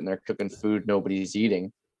guy sitting there cooking food nobody's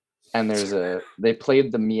eating. And they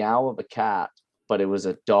played the meow of a cat, but it was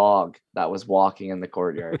a dog that was walking in the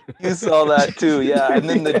courtyard. You saw that too, yeah. And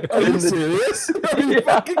then Are you serious? Are you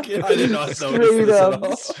fucking kidding? I did not notice this at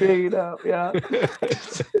all. Straight up, yeah.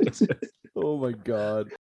 Oh my god.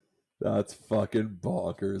 That's fucking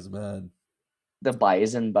bonkers, man. The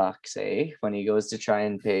bison bucks, eh? When he goes to try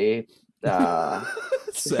and pay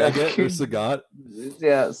Sagat or Sagat?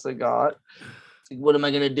 Yeah, Sagat. Like, what am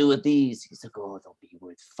I gonna do with these? He's like, oh, they'll be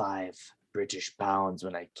worth 5 British pounds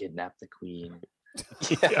when I kidnap the queen.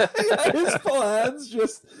 Yeah. his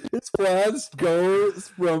plans go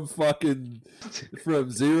from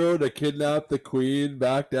 0 to kidnap the queen,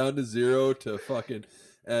 back down to 0 to fucking.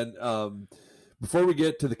 And before we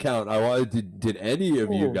get to the count, I wanted did any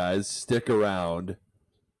of you guys stick around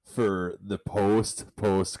for the post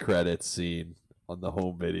credits scene on the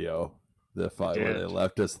home video? The fight where they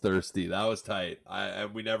left us thirsty. That was tight.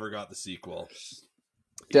 And we never got the sequel.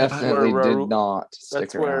 Definitely did not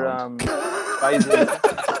stick around. That's where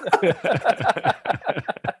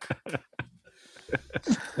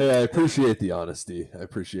Hey, I appreciate the honesty.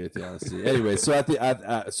 Anyway, so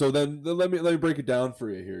then let me break it down for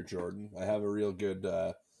you here, Jordan. I have a real good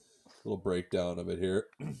little breakdown of it here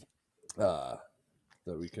that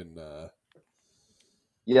we can.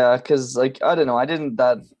 Yeah, because like I don't know,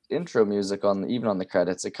 that intro music on the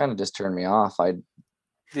credits, it kind of just turned me off.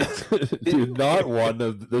 Dude,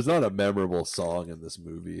 there's not a memorable song in this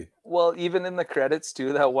movie. Well, even in the credits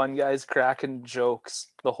too, that one guy's cracking jokes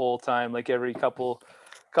the whole time, like every couple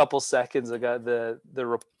seconds. The guy,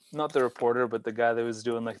 not the reporter, but the guy that was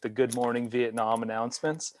doing like the Good Morning Vietnam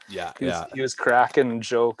announcements. Yeah, he was cracking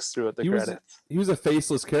jokes throughout the credits. He was a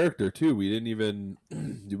faceless character too. We didn't even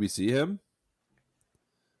did we see him?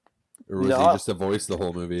 Or was he just a voice the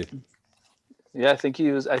whole movie? Yeah, I think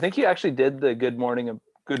he actually did the Good Morning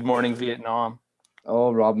Vietnam.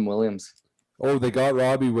 Oh, Robin Williams. Oh, they got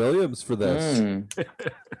Robbie Williams for this.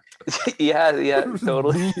 yeah,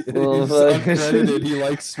 totally. He's uncredited. He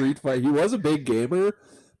likes Street Fighter. He was a big gamer,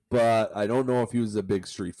 but I don't know if he was a big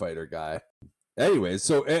Street Fighter guy. Anyways,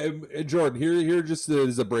 so Jordan, here just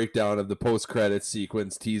is a breakdown of the post-credits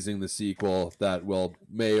sequence teasing the sequel that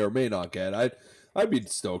may or may not get. I'd be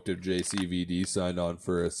stoked if JCVD signed on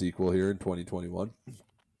for a sequel here in 2021.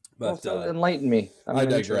 But enlighten me. I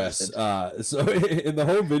digress. So in the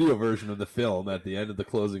home video version of the film, at the end of the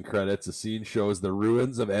closing credits, a scene shows the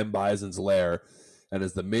ruins of M. Bison's lair, and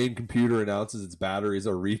as the main computer announces its batteries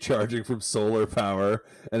are recharging from solar power,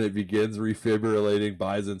 and it begins refibrillating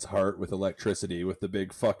Bison's heart with electricity with the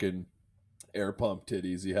big fucking air pump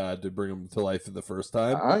titties he had to bring him to life for the first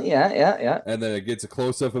time. Yeah. And then it gets a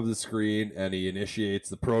close-up of the screen, and he initiates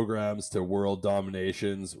the programs to World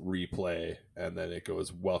Dominations replay, and then it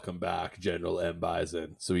goes, welcome back, General M.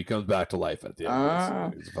 Bison. So he comes back to life at the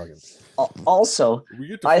end. Of Also, we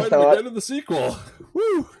get to fight him again in the sequel.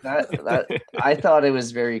 Woo! that I thought it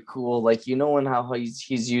was very cool. Like, you know, how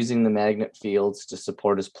he's using the magnet fields to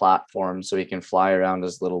support his platform so he can fly around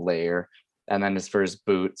his little lair, and then for his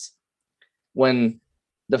boots. When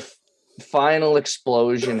the final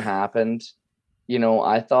explosion happened you know,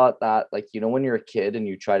 I thought that, like, you know, when you're a kid and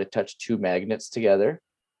you try to touch two magnets together,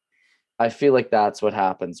 I feel like that's what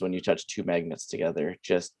happens when you touch two magnets together.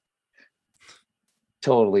 Just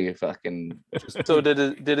totally fucking. So did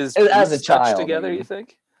his As a feet touch child, together? maybe. You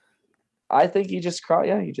think? I think he just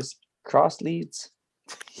crossed leads.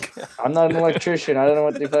 I'm not an electrician. I don't know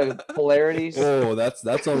what the fucking polarities. Oh,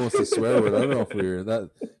 that's almost a swear word. I don't know if we're that.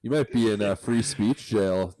 You might be in a free speech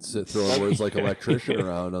jail throwing words like electrician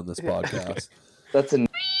around on this podcast. That's a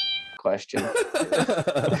question.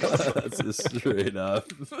 That's just straight up.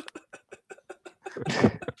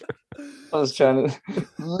 I was trying to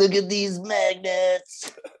look at these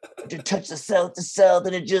magnets. To touch the south to south,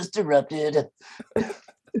 and it just erupted.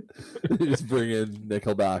 You just bring in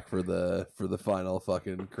Nickelback for the final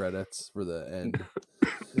fucking credits for the end.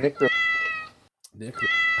 Nick.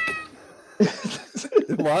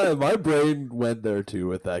 My brain went there too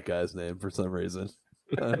with that guy's name for some reason.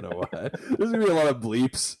 I don't know why. There's gonna be a lot of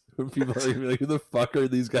bleeps when people are gonna be like, "Who the fuck are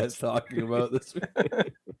these guys talking about this week?"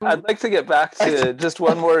 I'd like to get back to just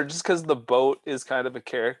one more, just because the boat is kind of a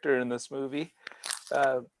character in this movie.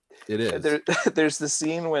 It is. There's the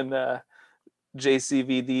scene when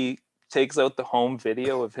JCVD takes out the home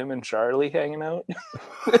video of him and Charlie hanging out.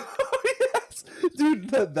 Yes. Dude,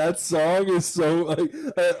 that song is so like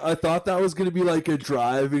I thought that was gonna be like a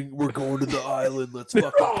driving. We're going to the island. Let's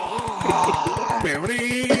fucking.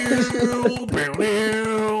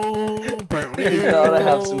 You gotta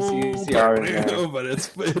have some CCR in there. But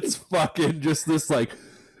it's fucking just this like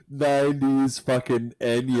 90s fucking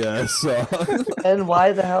Enya song. And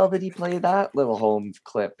why the hell did he play that little home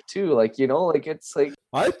clip too? Like, you know, like it's like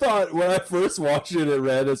I thought when I first watched it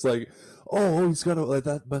read it's like, oh, he's got like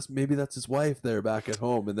maybe that's his wife there back at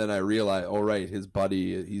home, and then I realized, oh right, he's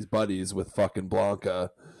buddies with fucking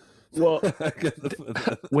Blanca. Well,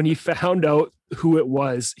 when he found out who it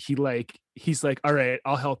was, he's like, all right,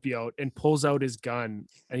 I'll help you out, and pulls out his gun,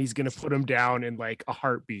 and he's gonna put him down in like a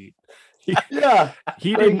heartbeat. Yeah,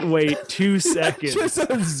 he didn't wait 2 seconds. Just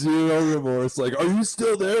has zero remorse. Like, are you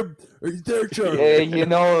still there? Are you there, Charlie? Yeah, you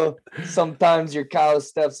know, sometimes your cow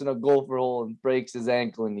steps in a gopher hole and breaks his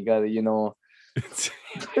ankle, and you gotta, you know.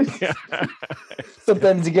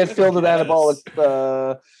 Sometimes you get filled with anabolic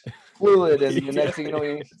fluid, and the next thing you know,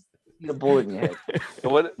 you get a bullet in your head.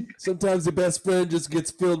 Sometimes the best friend just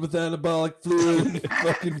gets filled with anabolic fluid and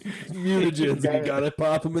fucking mutagens, and you gotta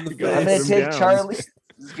pop him in the face. I'm gonna take Charlie.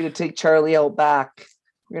 He's gonna take Charlie out back.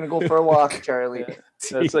 We're gonna go for a walk, Charlie.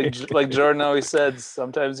 That's like Jordan always said.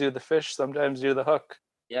 Sometimes you're the fish, sometimes you're the hook.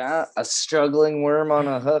 Yeah, a struggling worm on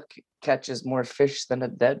a hook catches more fish than a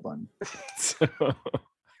dead one.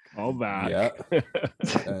 All back. Yeah.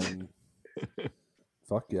 And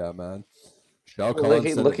fuck yeah, man.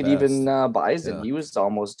 Look at even Bison. Yeah. He was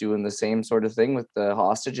almost doing the same sort of thing with the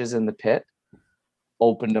hostages in the pit.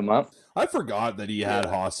 Opened him up. I forgot that he had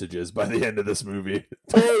hostages by the end of this movie.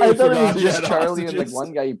 I thought it was just Charlie and like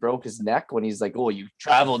one guy. He broke his neck when he's like, "Oh, you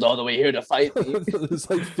traveled all the way here to fight me." There's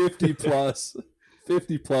like 50 plus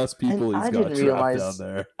people he's got trapped down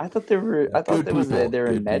there. I thought they were. I thought they were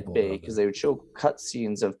in med bay because they would show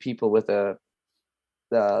cutscenes of people with the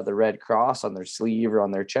Red Cross on their sleeve or on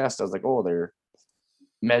their chest. I was like, "Oh, they're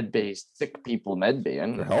med bay, sick people med bay."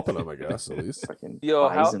 They're helping them, I guess, at least. Yo,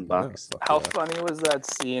 how funny was that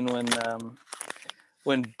scene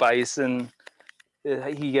when Bison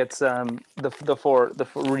he gets the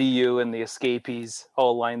Ryu and the escapees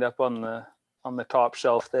all lined up on the top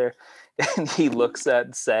shelf there, and he looks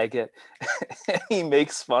at Saget and he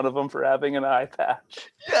makes fun of him for having an eye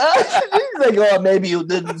patch. He's like, "Oh, maybe you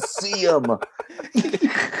didn't see him."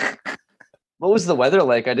 What was the weather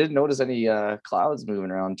like? I didn't notice any clouds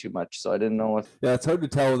moving around too much, so I didn't know if. Yeah, it's hard to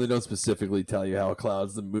tell when they don't specifically tell you how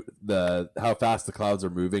clouds how fast the clouds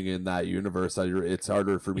are moving in that universe. It's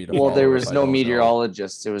harder for me to. Well, there was no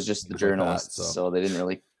meteorologists; it was just the journalists, so they didn't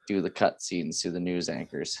really do the cut scenes to the news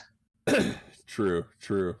anchors. True.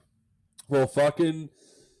 Well, fucking.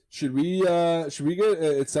 Should we get?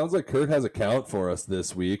 It sounds like Kurt has a count for us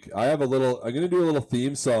this week. I'm gonna do a little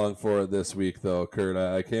theme song for it this week, though. Kurt,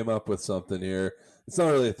 I came up with something here. It's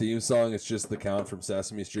not really a theme song. It's just the count from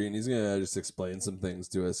Sesame Street, and he's gonna just explain some things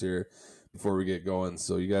to us here before we get going.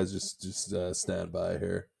 So you guys just stand by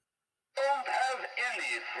here. Don't have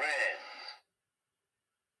any friends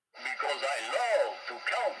because I love to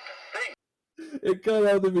count things. It cut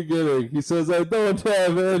out the beginning. He says, "I don't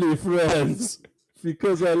have any friends."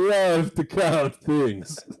 Because I love to count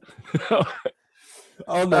things.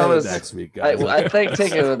 I'll know it next week, guys. I think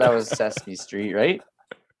that was Sesame Street, right?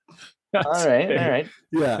 All right.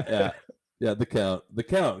 Yeah. Yeah, the count,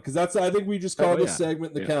 because I think we just call this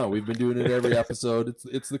segment the count. We've been doing it every episode.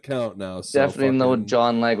 It's the count now. So Definitely no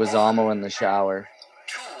John Leguizamo in the shower.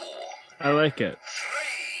 I like it.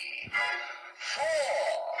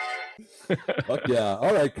 Fuck yeah!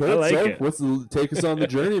 All right, Kurt. like it. Take us on the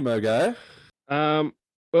journey, my guy. Well,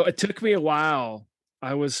 it took me a while.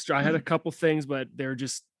 I had a couple things, but they're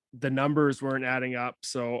just the numbers weren't adding up.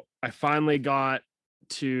 So I finally got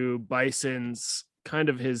to Bison's kind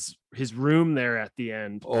of his room there at the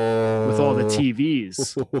end with all the TVs.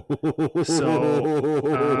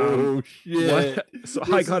 So shit! So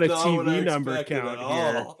I got a TV number count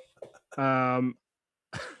here.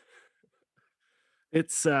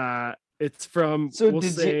 It's from, So we'll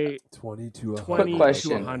say 20 to 20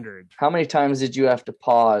 question. 100. How many times did you have to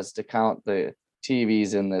pause to count the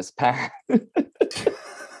TVs in this pack?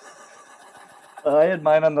 I had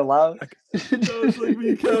mine on the loud. It's like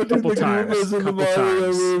me counting Couple the times, Goombas in the couple Mario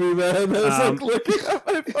times. movie, man. I was like looking at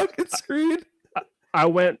my fucking screen. I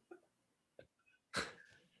went.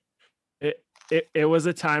 It was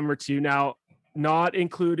a time or two. Now, not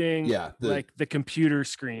including the computer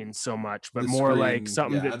screen so much, but more screen, like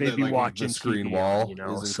something that they'd be watching. The screen TV wall on, you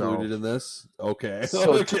know, is included in this. Okay,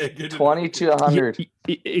 so okay, 20 to 100.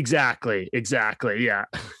 Exactly. Yeah.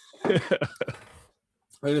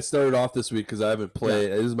 I'm gonna start it off this week because I haven't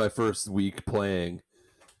played. This is my first week playing,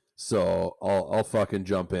 so I'll fucking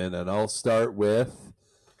jump in and I'll start with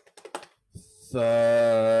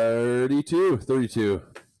 32.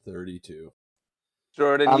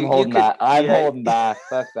 Jordan, I'm holding that. I'm holding back.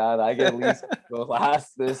 Fuck that. I get at least go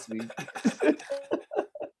last this week.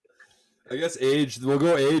 I guess age. We'll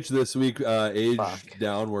go age this week. Age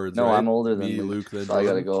downwards. No, right? I'm older than me, Luke. Then so I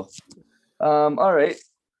gotta go. All right.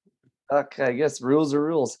 Okay, I guess rules are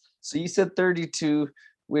rules. So you said 32.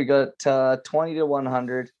 We got 20 to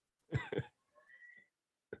 100.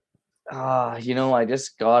 I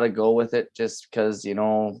just gotta go with it just because I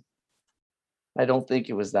don't think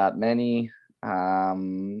it was that many.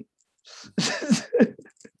 I'm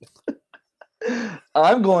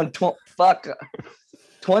going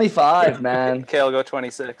 25, man. Okay, I'll go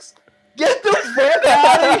 26. Get the fuck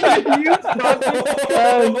out of here,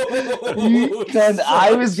 you cunt.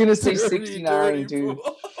 I was gonna say 69, dude.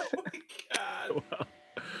 Oh my God.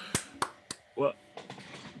 Well,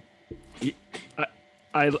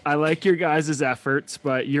 I like your guys' efforts,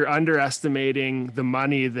 but you're underestimating the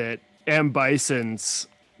money that M. Bison's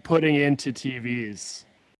putting into TVs.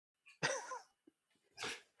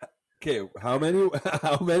 Okay, how many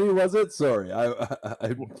was it? Sorry, I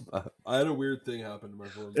had a weird thing happen to my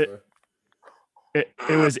phone. It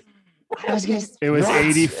was it was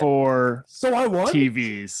 84 So I won?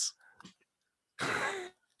 TVs.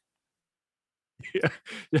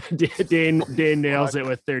 Dane nails it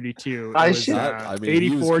with 32. I was, should-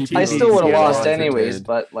 84 TVs. I still would have Yeah. lost Yeah. anyways,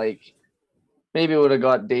 but maybe would have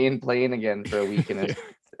got Dane playing again for a week in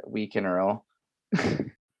a row.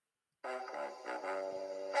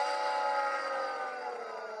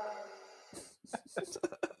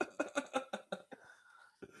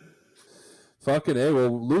 Fucking A.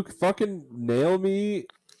 Well, Luke, fucking nail me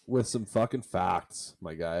with some fucking facts,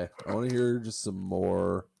 my guy. I want to hear just some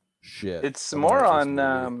more shit. It's about more this on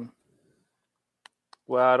movie.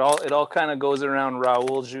 well, it all kind of goes around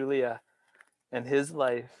Raul Julia and his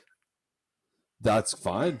life. That's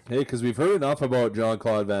fine. Hey, because we've heard enough about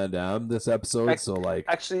Jean-Claude Van Damme this episode, so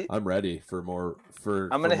Actually, I'm ready for more.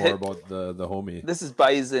 I'm gonna hit about the homie. This is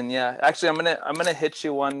Bison, yeah. Actually, I'm gonna hit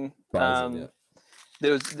you one. Bison, yeah.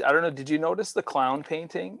 There was, I don't know. Did you notice the clown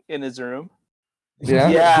painting in his room? Yeah.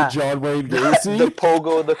 Yeah. The John Wayne Gacy. The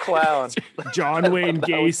Pogo the clown. John Wayne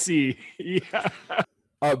Gacy. Yeah.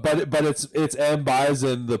 But it's M.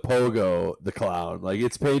 Bison the Pogo the clown. Like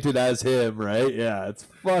it's painted as him, right? Yeah, it's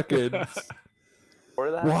fucking. Or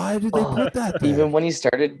that. Why did they put that there? Even when he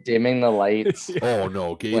started dimming the lights Oh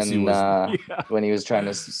no, Gacy was. when he was trying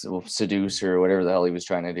to seduce her or whatever the hell he was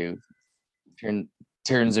trying to do.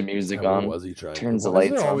 Turns the music Yeah, what on. was he trying? Turns the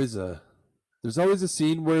Wasn't lights there on. There's always a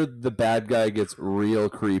scene where the bad guy gets real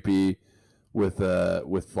creepy with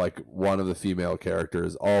like one of the female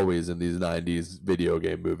characters. Always in these '90s video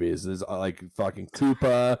game movies. There's like fucking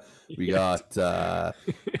Koopa. We got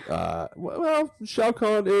well, Shao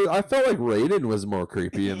Kahn. I felt like Raiden was more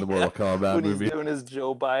creepy in the Mortal Kombat When movie. he's doing his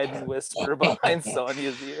Joe Biden whisper behind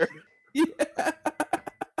Sonya's ear. Yeah.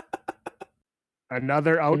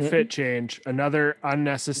 Another outfit change, another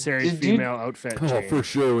unnecessary Did you- female outfit Oh, change. for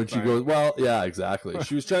sure. When she But- goes, well, yeah, exactly.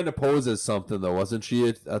 She was trying to pose as something, though, wasn't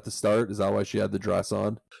she? At the start, is that why she had the dress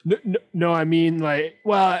on? No, I mean like,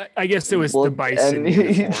 well, I guess it was Well, the bison and-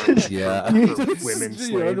 uniform. Yeah, for women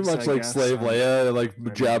You know, slaves, much I like guess. slave Leia, like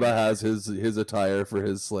mean- Jabba has his attire for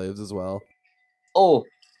his slaves as well. Oh,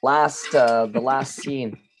 the last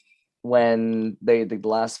scene when the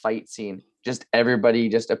last fight scene, just everybody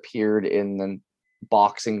just appeared in the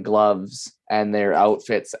boxing gloves and their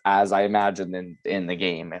outfits as I imagined in the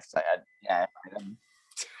game. If I had,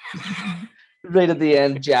 right at the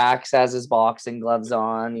end, Jax has his boxing gloves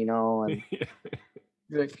on, and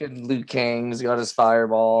frickin' Liu Kang's got his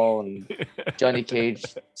fireball, and Johnny Cage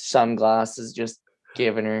sunglasses just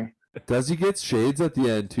giving her. Does he get shades at the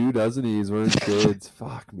end too? Doesn't he? He's wearing shades.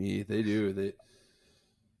 Fuck me, they do.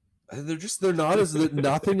 They're not as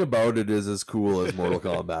nothing about it is as cool as Mortal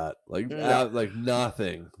Kombat. Like like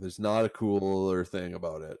nothing. There's not a cooler thing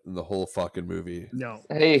about it in the whole fucking movie. No.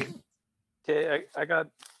 Hey, Okay, I got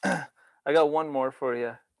I got one more for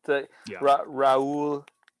you.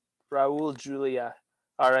 Raul Julia,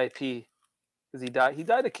 R.I.P. Because he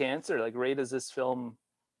died of cancer, like right as this film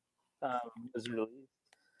was released.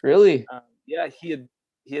 really? Yeah, he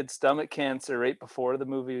had stomach cancer right before the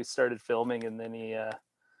movie started filming, and then he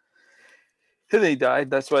died.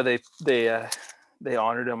 That's why they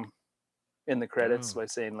honored him in the credits by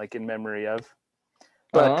saying like in memory of.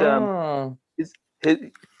 But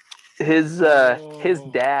his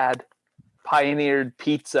dad pioneered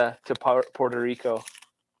pizza to Puerto Rico.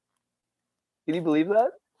 Can you believe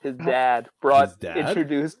that? His dad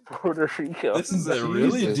introduced Puerto Rico. This is a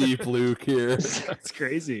really Jesus. deep Luke here. That's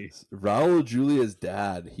crazy. Raul Julia's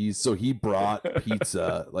dad. He brought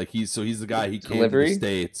pizza. He's the guy. He came to Delivery? the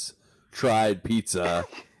States, tried pizza.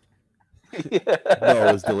 Yeah. No,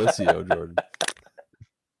 it was Delicio, Jordan.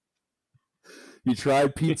 He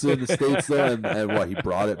tried pizza in the States though, and what he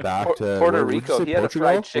brought it back to Puerto where'd you Rico. say, He had Portugal?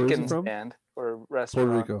 a fried Where is he chicken from? stand or restaurant.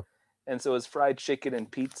 Puerto Rico. And so it was fried chicken and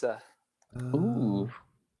pizza. Ooh.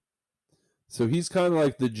 So he's kind of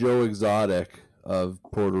like the Joe Exotic of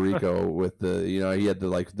Puerto Rico with the, he had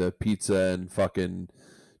the pizza and fucking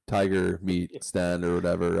tiger meat stand or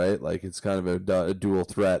whatever, right? Like it's kind of a dual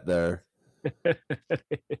threat there.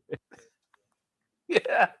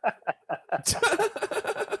 Yeah.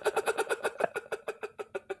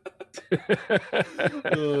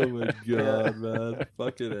 Oh my god, man.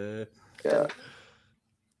 Fucking A. Yeah.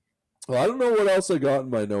 Well, I don't know what else I got in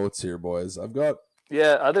my notes here, boys. I've got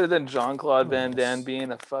Yeah, other than Jean-Claude Van Damme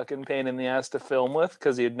being a fucking pain in the ass to film with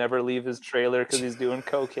because he'd never leave his trailer because he's doing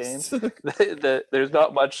cocaine, there's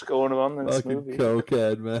not much going on in this fucking movie.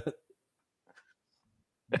 cokehead, man.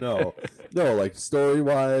 No, like story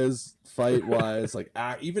wise, fight wise, like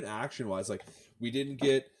even action wise, like we didn't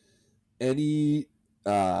get any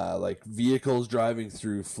like vehicles driving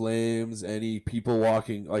through flames, any people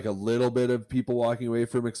walking, like a little bit of people walking away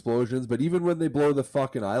from explosions, but even when they blow the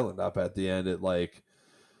fucking island up at the end, it like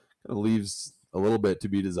kind of leaves a little bit to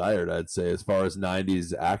be desired, I'd say, as far as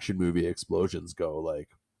 90s action movie explosions go. Like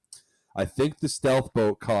I think the stealth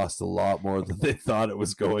boat cost a lot more than they thought it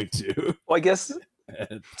was going to. Well, I guess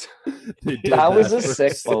And they did That was a for-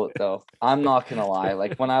 sick boat, though. I'm not gonna lie.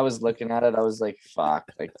 Like when I was looking at it, I was like, "Fuck!"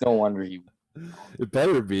 Like no wonder he. It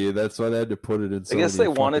better be. That's why they had to put it in. So I guess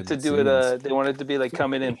many they wanted to fucking do it. scenes. They wanted to be like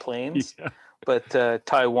coming in planes, Yeah. but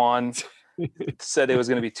Taiwan said it was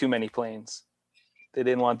going to be too many planes. They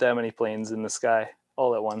didn't want that many planes in the sky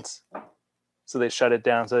all at once, so they shut it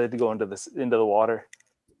down. So they had to go into the water.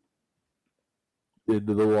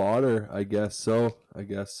 Into the water. I guess so.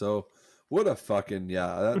 What a fucking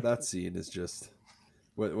that scene is just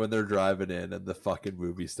when they're driving in and the fucking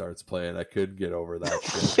movie starts playing. I couldn't get over that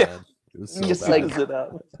shit, Yeah. man. It was so Just bad. like- Is it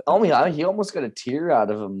up? He almost got a tear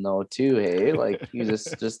out of him though, too. Hey, like he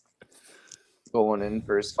just going in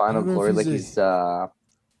for his final don't know if glory, like he's he's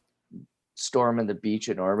storming the beach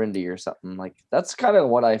in Normandy or something. Like that's kind of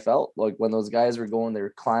what I felt like when those guys were going. They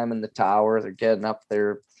were climbing the tower. They're getting up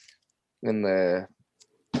there and they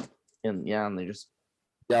just.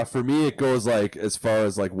 Yeah, for me it goes like, as far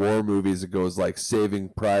as like war movies, it goes like Saving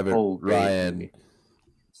Private great Ryan, movie.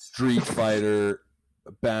 Street Fighter,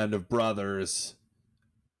 Band of Brothers,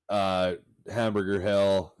 Hamburger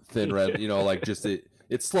Hill, Thin Red. Like just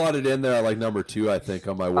it slotted in there at like number 2, I think,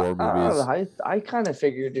 on my war movies. I kind of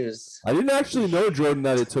figured it was. I didn't actually know, Jordan,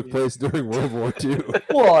 that it took place during World War II.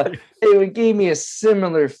 Well, it gave me a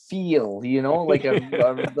similar feel, like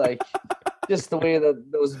like just the way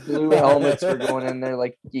that those blue helmets were going in there,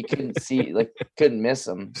 like you couldn't see, like couldn't miss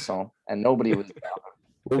them. So, and nobody was.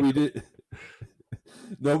 Well, we did.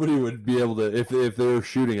 Nobody would be able to if they were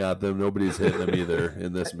shooting at them. Nobody's hitting them either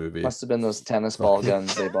in this movie. Must have been those tennis ball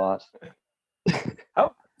guns they bought.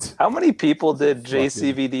 How many people did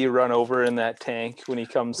JCVD run over in that tank when he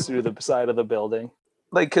comes through the side of the building?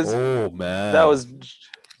 Like, because man, that was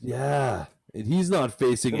and he's not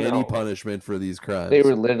facing any punishment for these crimes. They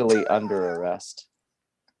were literally under arrest.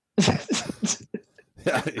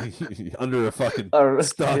 Under a fucking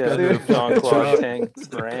stock yeah, under a John fucking Claud truck. tank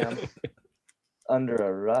ram. Under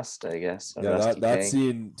arrest, I guess. Yeah, that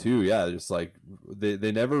scene too. Yeah, just like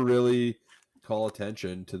they never really call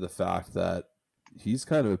attention to the fact that he's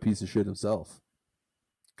kind of a piece of shit himself.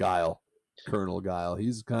 Colonel Guile,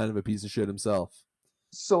 he's kind of a piece of shit himself.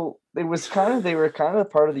 So they were kind of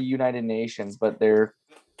part of the United Nations, but their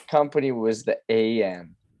company was the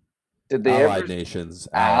AN. Did they Allied Nations?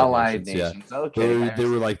 Allied Nations. Yeah. Okay. They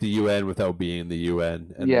were like the UN without being the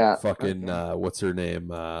UN. And fucking what's her name?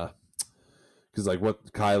 Because like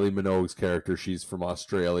what Kylie Minogue's character, she's from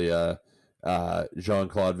Australia.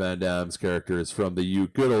 Jean-Claude Van Damme's character is from the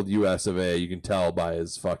good old US of A. You can tell by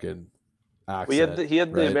his fucking accent. Well, he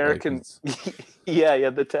had the American. Like yeah, he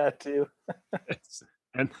had the tattoo.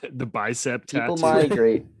 And the bicep tattoo. People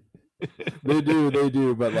migrate. They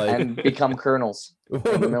do, but like and become colonels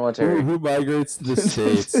in the military. Who migrates to the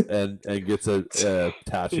States and gets a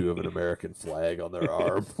tattoo of an American flag on their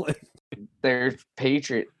arm? They're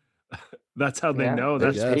patriot. That's how they know.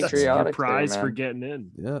 That's your prize for getting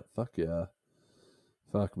in. Yeah, fuck yeah.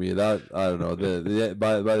 Fuck me. That I don't know.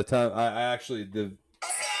 By the time I actually the.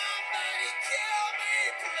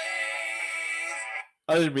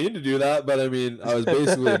 I didn't mean to do that, but I mean I was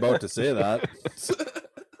basically about to say that.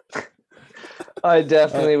 I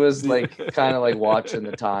definitely was like kind of like watching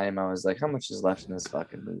the time. I was like, how much is left in this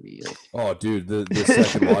fucking movie? Like, oh, dude, the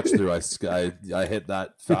second watch through, I hit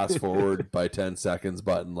that fast forward by 10 seconds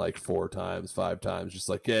button like 4 times, 5 times, just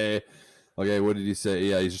like, okay, what did he say?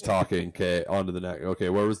 Yeah, he's just talking. Okay, on to the next. Okay,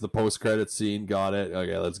 where was the post credit scene? Got it.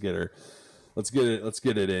 Okay, let's get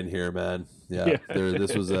it in here, man. Yeah.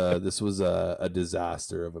 This was a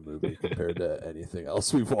disaster of a movie compared to anything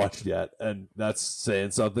else we've watched yet, and that's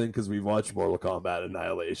saying something because we've watched Mortal Kombat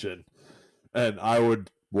Annihilation, and I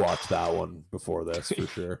would watch that one before this for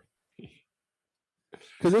sure,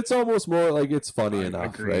 because it's almost more like it's funny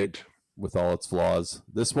enough, right? With all its flaws,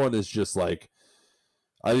 this one is just like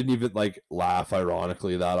I didn't even like laugh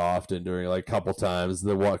ironically that often during like a couple times,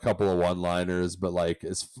 couple of one-liners, but like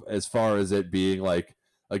as far as it being like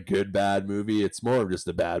a good bad movie, it's more of just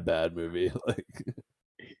a bad movie. Like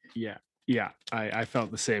yeah, I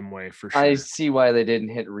felt the same way for sure. I see why they didn't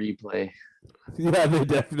hit replay. Yeah, they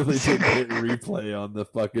definitely didn't hit replay on the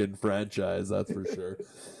fucking franchise, that's for sure.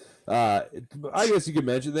 I guess you could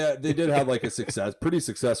mention that they did have like a pretty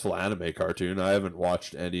successful anime cartoon. I haven't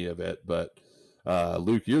watched any of it, but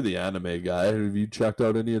Luke, you're the anime guy. Have you checked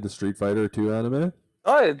out any of the Street Fighter 2 anime?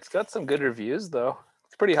 Oh, it's got some good reviews though.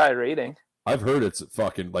 It's pretty high rating. I've heard it's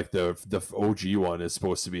fucking like the OG one is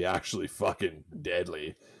supposed to be actually fucking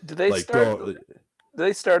deadly. Did they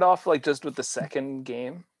start off like just with the second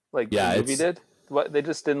game, like the movie did? What, they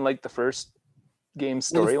just didn't like the first game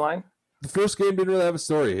storyline? The first game didn't really have a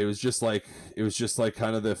story. It was just like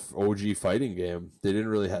kind of the OG fighting game. They didn't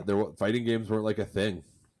really have their fighting games weren't like a thing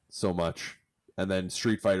so much. And then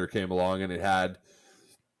Street Fighter came along and it had,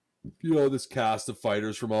 this cast of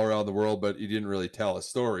fighters from all around the world, but it didn't really tell a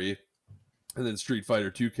story. And then Street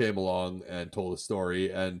Fighter 2 came along and told a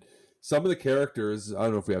story. And some of the characters, I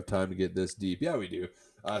don't know if we have time to get this deep. Yeah, we do.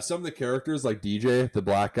 Some of the characters like DJ, the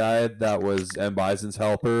black guy that was M. Bison's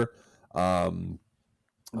helper.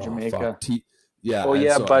 Jamaica.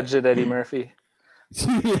 Budget Eddie Murphy.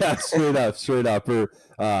 Yeah, straight up.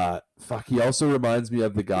 He also reminds me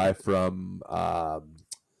of the guy from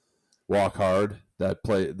Walk Hard that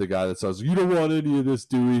played the guy that says, "You don't want any of this,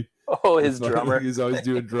 Dewey." Oh, his drummer. He's always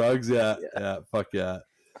doing drugs. Yeah. Fuck yeah.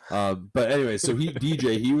 But anyway, so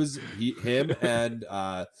him and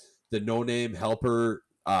the no-name helper.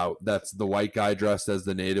 That's the white guy dressed as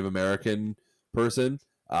the Native American person.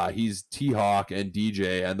 He's T-Hawk and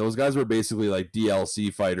DJ, and those guys were basically like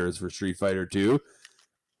DLC fighters for Street Fighter 2.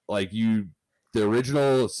 Like the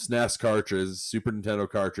original SNES cartridge, Super Nintendo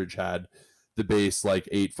cartridge had the base like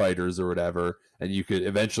 8 fighters or whatever, and you could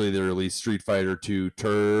eventually they released Street Fighter 2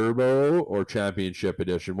 Turbo or Championship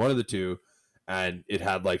Edition, one of the two, and it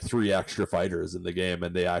had like 3 extra fighters in the game,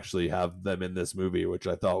 and they actually have them in this movie, which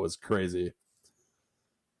I thought was crazy.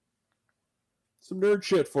 Some nerd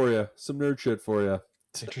shit for you. It's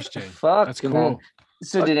interesting. Fuck, that's cool.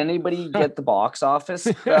 So did anybody get the box office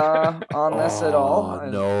on this at all?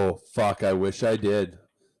 No, fuck. I wish I did.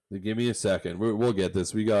 Give me a second. We'll get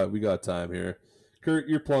this. We got time here Kurt,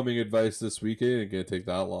 your plumbing advice this week ain't gonna take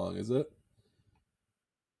that long, is it?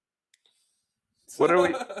 What are we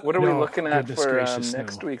No, looking at goodness for gracious,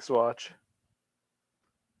 next no. week's watch?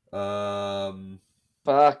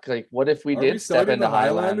 Fuck, like what if we Are did we step starting into the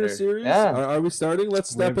Highlander Highlander series? Yeah, Are we starting? Let's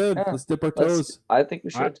step in. Yeah. Let's dip our toes. I think we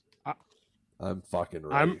should. I'm fucking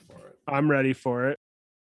ready for it. I'm ready for it.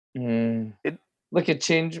 Look, it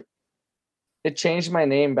changed my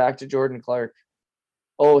name back to Jordan Clark.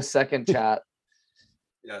 Oh, second chat.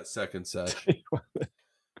 Yeah, second set.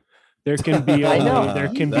 There can be I only know. there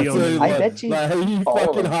can That's be what only I like- bet you like, you all of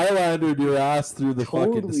fucking them. Highlandered your ass through the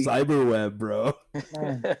fucking Totally. cyber web, bro.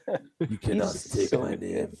 Man, You cannot he's take so my good.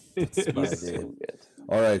 name. It's my He's so name. good.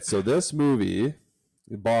 All right, so this movie,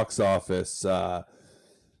 box office, the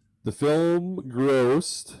film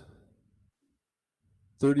grossed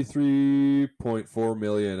 $33.4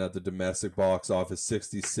 million at the domestic box office,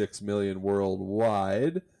 $66 million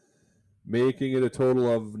worldwide, making it a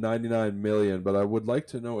total of $99 million. But I would like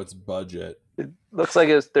to know its budget. It looks like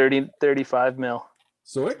it was 35 mil.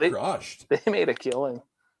 So it They- crushed. They made a killing.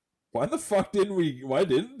 Why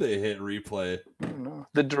didn't they hit replay? I don't know.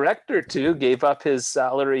 The director too gave up his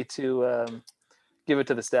salary to give it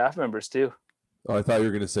to the staff members too Oh, I thought you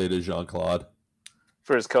were going to say to Jean-Claude.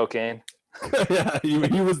 for his cocaine. Yeah,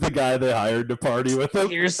 he was the guy they hired to party with him.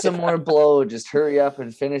 Here's some more blow. Just hurry up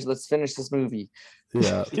and finish. Let's finish this movie.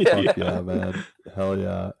 Yeah, fuck yeah, man. Hell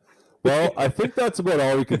yeah. Well, I think that's about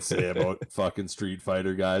all we can say about fucking Street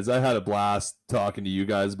Fighter, guys. I had a blast talking to you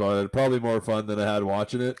guys about it. Probably more fun than I had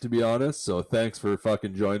watching it, to be honest. So thanks for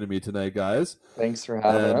fucking joining me tonight, guys. Thanks for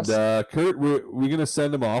having us. And Kurt, we gonna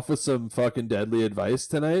send him off with some fucking deadly advice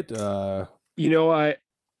tonight. You know, I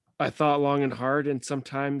thought long and hard, and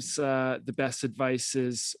sometimes the best advice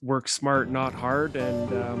is work smart, not hard, and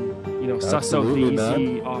suss out the Absolutely,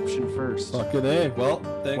 easy option first. Fucking A. Well,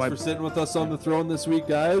 thanks Why- for sitting with us on the throne this week,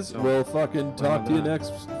 guys. No. We'll fucking talk to you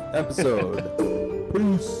next episode.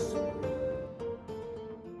 Peace.